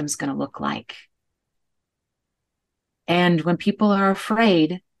system's going to look like. And when people are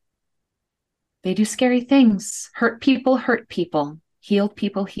afraid, they do scary things. Hurt people, heal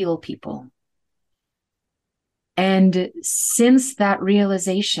people, heal people. And since that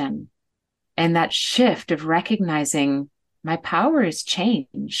realization and that shift of recognizing my power is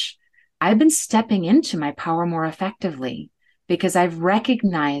change, I've been stepping into my power more effectively because I've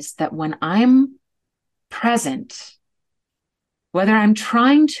recognized that when I'm present, whether I'm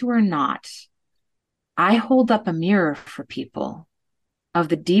trying to or not, I hold up a mirror for people of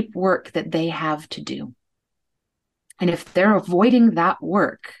the deep work that they have to do. And if they're avoiding that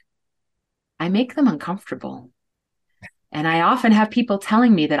work, I make them uncomfortable. And I often have people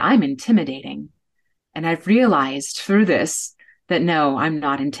telling me that I'm intimidating. And I've realized through this that no, I'm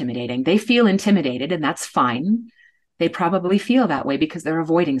not intimidating. They feel intimidated, and that's fine. They probably feel that way because they're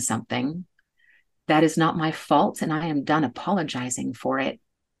avoiding something. That is not my fault, and I am done apologizing for it.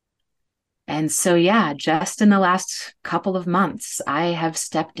 And so, yeah, just in the last couple of months, I have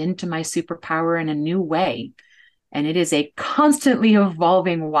stepped into my superpower in a new way. And it is a constantly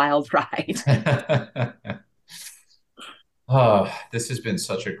evolving wild ride. Oh, this has been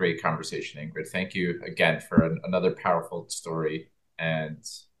such a great conversation, Ingrid. Thank you again for another powerful story. And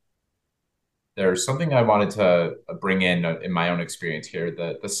there's something I wanted to bring in my own experience here.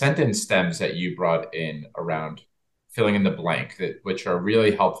 The sentence stems that you brought in around filling in the blank, which are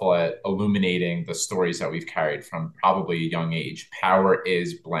really helpful at illuminating the stories that we've carried from probably a young age. Power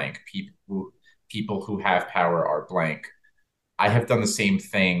is blank. People who have power are blank. I have done the same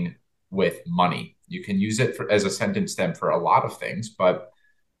thing with money. You can use it as a sentence stem for a lot of things, but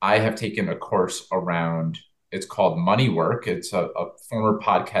I have taken a course around, it's called Money Work. It's a former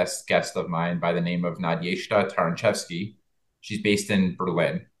podcast guest of mine by the name of Nadezhda Taranchevsky. She's based in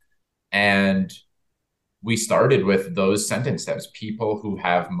Berlin. And we started with those sentence stems. People who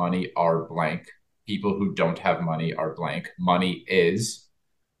have money are blank. People who don't have money are blank. Money is.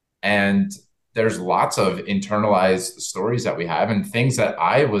 And there's lots of internalized stories that we have and things that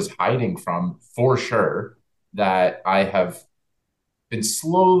I was hiding from for sure that I have been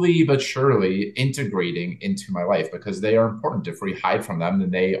slowly but surely integrating into my life because they are important. If we hide from them,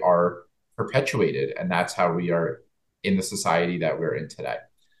 then they are perpetuated. And that's how we are in the society that we're in today.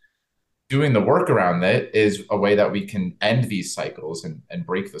 Doing the work around that is a way that we can end these cycles and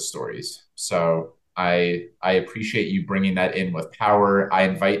break the stories. So I appreciate you bringing that in with power. I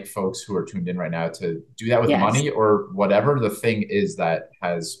invite folks who are tuned in right now to do that with Yes. money or whatever the thing is that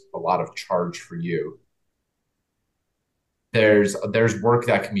has a lot of charge for you. There's work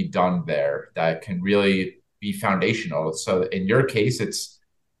that can be done there that can really be foundational. So in your case, it's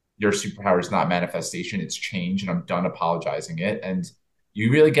your superpower is not manifestation, it's change, and I'm done apologizing it. And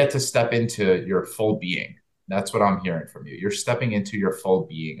you really get to step into your full being. That's what I'm hearing from you. You're stepping into your full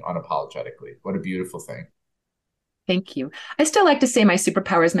being unapologetically. What a beautiful thing. Thank you. I still like to say my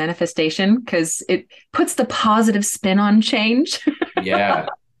superpower is manifestation because it puts the positive spin on change. Yeah.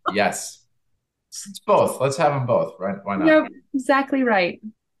 Yes. It's both. Let's have them both, right? Why not? Yep, exactly right.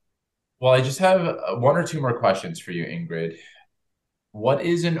 Well, I just have one or two more questions for you, Ingrid. What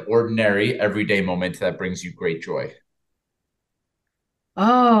is an ordinary everyday moment that brings you great joy?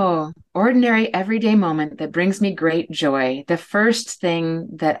 Oh, ordinary everyday moment that brings me great joy. The first thing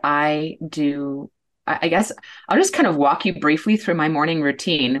that I do, I guess I'll just kind of walk you briefly through my morning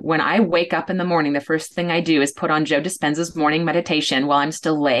routine. When I wake up in the morning, the first thing I do is put on Joe Dispenza's morning meditation while I'm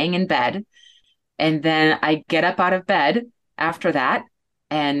still laying in bed. And then I get up out of bed after that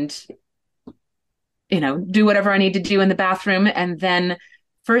and, do whatever I need to do in the bathroom. And then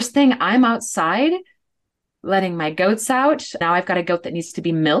first thing I'm outside letting my goats out. Now I've got a goat that needs to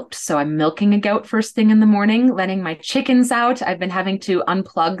be milked. So I'm milking a goat first thing in the morning, letting my chickens out. I've been having to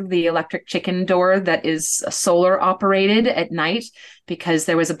unplug the electric chicken door that is solar operated at night because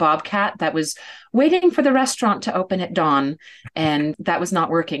there was a bobcat that was waiting for the restaurant to open at dawn and that was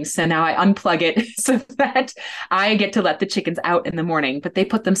not working. So now I unplug it so that I get to let the chickens out in the morning, but they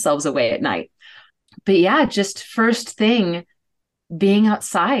put themselves away at night. But yeah, just first thing, being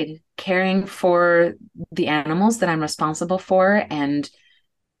outside, caring for the animals that I'm responsible for and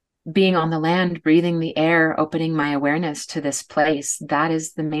being on the land, breathing the air, opening my awareness to this place. That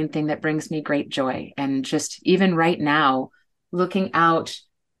is the main thing that brings me great joy. And just even right now, looking out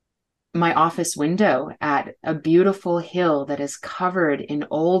my office window at a beautiful hill that is covered in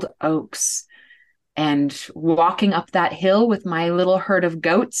old oaks and walking up that hill with my little herd of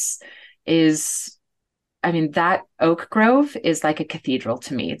goats is, that oak grove is like a cathedral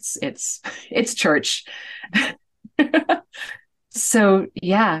to me. It's church. So,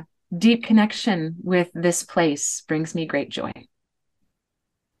 yeah, deep connection with this place brings me great joy.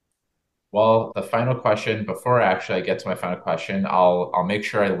 Well, the final question, before actually I get to my final question, I'll make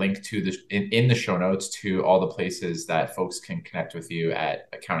sure I link to the in the show notes to all the places that folks can connect with you at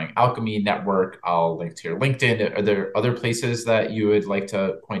Accounting Alchemy Network. I'll link to your LinkedIn. Are there other places that you would like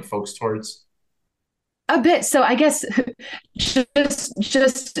to point folks towards? A bit. So I guess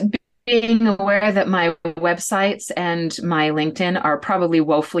just being aware that my websites and my LinkedIn are probably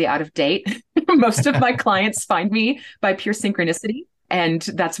woefully out of date. Most of my clients find me by pure synchronicity. And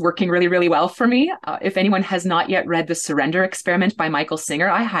that's working really, really well for me. If anyone has not yet read The Surrender Experiment by Michael Singer,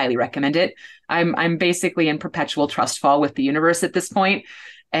 I highly recommend it. I'm basically in perpetual trust fall with the universe at this point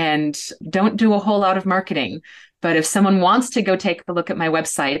and don't do a whole lot of marketing. But if someone wants to go take a look at my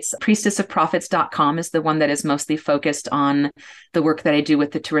websites, priestessofprofits.com is the one that is mostly focused on the work that I do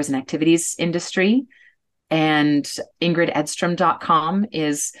with the tourism activities industry. And ingridedstrom.com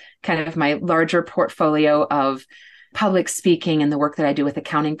is kind of my larger portfolio of public speaking and the work that I do with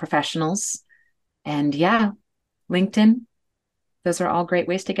accounting professionals. And yeah, LinkedIn, those are all great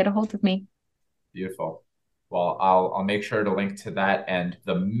ways to get a hold of me. Beautiful. Well, I'll make sure to link to that and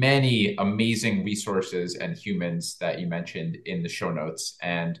the many amazing resources and humans that you mentioned in the show notes.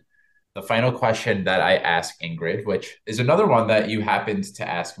 And the final question that I ask Ingrid, which is another one that you happened to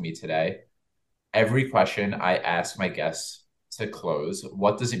ask me today. Every question I ask my guests to close,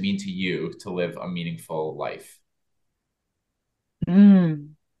 what does it mean to you to live a meaningful life? Mm.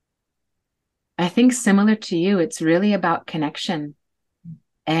 I think similar to you, it's really about connection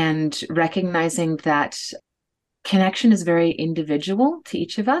and recognizing that connection is very individual to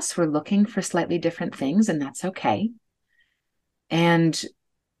each of us. We're looking for slightly different things, and that's okay. And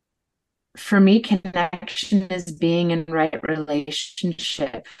for me, connection is being in right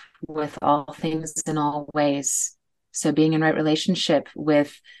relationship with all things in all ways. So being in right relationship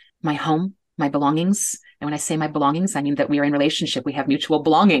with my home, my belongings. And when I say my belongings, I mean that we are in relationship. We have mutual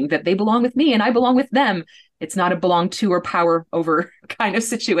belonging, that they belong with me and I belong with them. It's not a belong to or power over kind of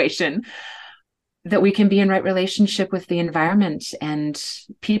situation. That we can be in right relationship with the environment and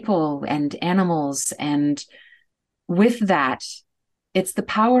people and animals. And with that, it's the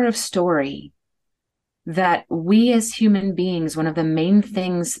power of story that we as human beings, one of the main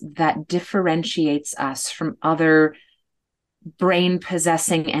things that differentiates us from other brain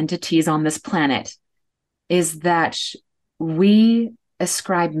possessing entities on this planet is that we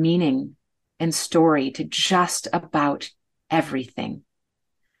ascribe meaning and story to just about everything.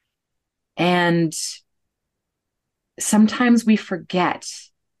 And sometimes we forget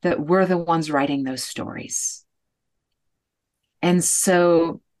that we're the ones writing those stories. And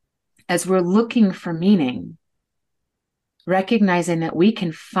so as we're looking for meaning, recognizing that we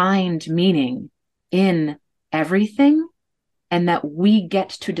can find meaning in everything and that we get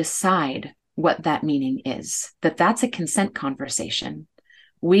to decide what that meaning is, that that's a consent conversation.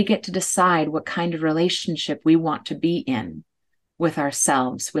 We get to decide what kind of relationship we want to be in with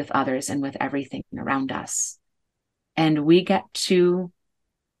ourselves, with others, and with everything around us. And we get to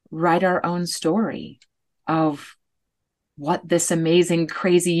write our own story of what this amazing,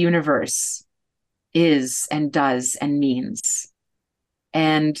 crazy universe is and does and means.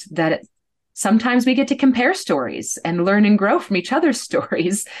 And that sometimes we get to compare stories and learn and grow from each other's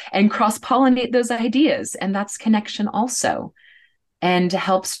stories and cross-pollinate those ideas. And that's connection also, and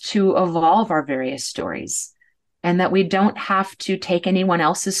helps to evolve our various stories. And that we don't have to take anyone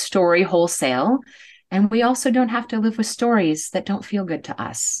else's story wholesale. And we also don't have to live with stories that don't feel good to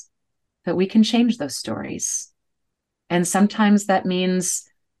us, that we can change those stories. And sometimes that means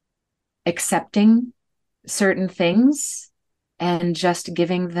accepting certain things and just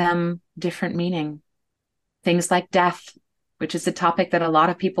giving them different meaning. Things like death, which is a topic that a lot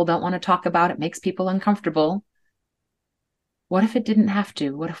of people don't want to talk about. It makes people uncomfortable. What if it didn't have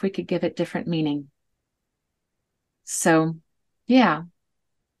to? What if we could give it different meaning? So, yeah,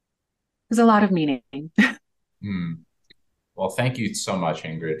 there's a lot of meaning. Hmm. Well, thank you so much,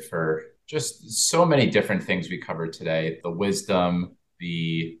 Ingrid, for just so many different things we covered today. The wisdom,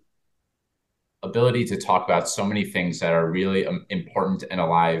 the ability to talk about so many things that are really important and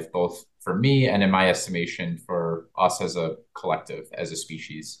alive, both for me and in my estimation, for us as a collective, as a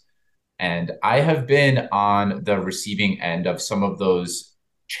species. And I have been on the receiving end of some of those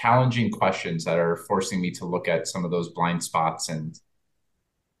challenging questions that are forcing me to look at some of those blind spots and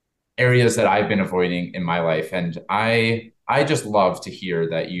areas that I've been avoiding in my life. And I just love to hear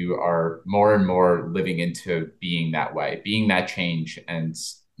that you are more and more living into being that way, being that change and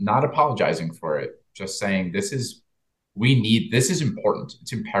not apologizing for it, just saying this is important.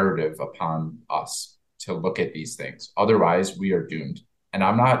 It's imperative upon us to look at these things. Otherwise, we are doomed. And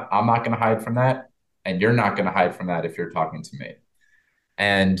I'm not going to hide from that, and you're not going to hide from that if you're talking to me.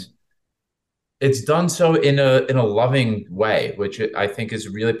 And it's done so in a loving way, which I think is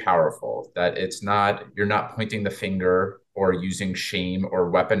really powerful. That it's not, you're not pointing the finger or using shame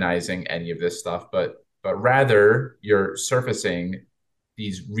or weaponizing any of this stuff, but rather you're surfacing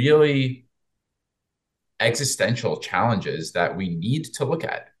these really existential challenges that we need to look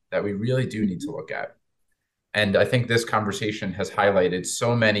at, that we really do need to look at. And I think this conversation has highlighted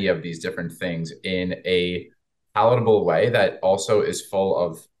so many of these different things in a palatable way that also is full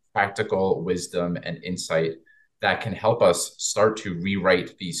of practical wisdom and insight that can help us start to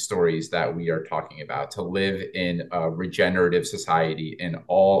rewrite these stories that we are talking about, to live in a regenerative society in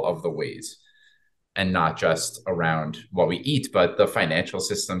all of the ways, and not just around what we eat, but the financial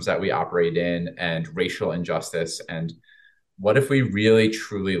systems that we operate in and racial injustice. And what if we really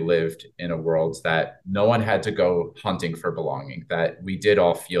truly lived in a world that no one had to go hunting for belonging, that we did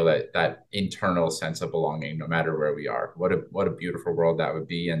all feel that internal sense of belonging no matter where we are? What a beautiful world that would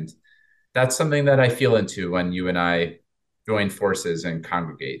be. And that's something that I feel into when you and I join forces and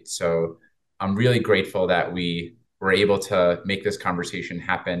congregate. So I'm really grateful that we were able to make this conversation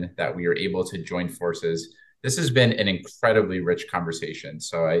happen, that we are able to join forces. This has been an incredibly rich conversation.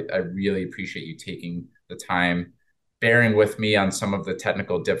 So I really appreciate you taking the time, bearing with me on some of the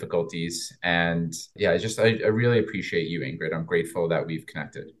technical difficulties. And yeah, I really appreciate you, Ingrid. I'm grateful that we've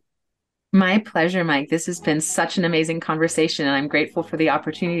connected. My pleasure, Mike. This has been such an amazing conversation, and I'm grateful for the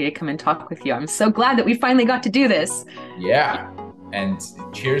opportunity to come and talk with you. I'm so glad that we finally got to do this. Yeah. And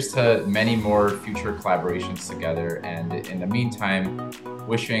cheers to many more future collaborations together. And in the meantime,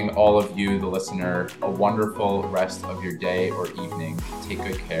 wishing all of you, the listener, a wonderful rest of your day or evening. Take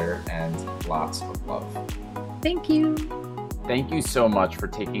good care and lots of love. Thank you. Thank you so much for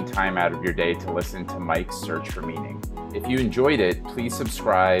taking time out of your day to listen to Mike's Search for Meaning. If you enjoyed it, please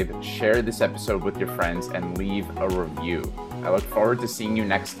subscribe, share this episode with your friends, and leave a review. I look forward to seeing you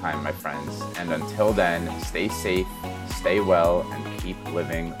next time, my friends. And until then, stay safe, stay well, and keep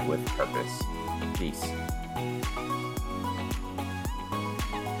living with purpose. Peace.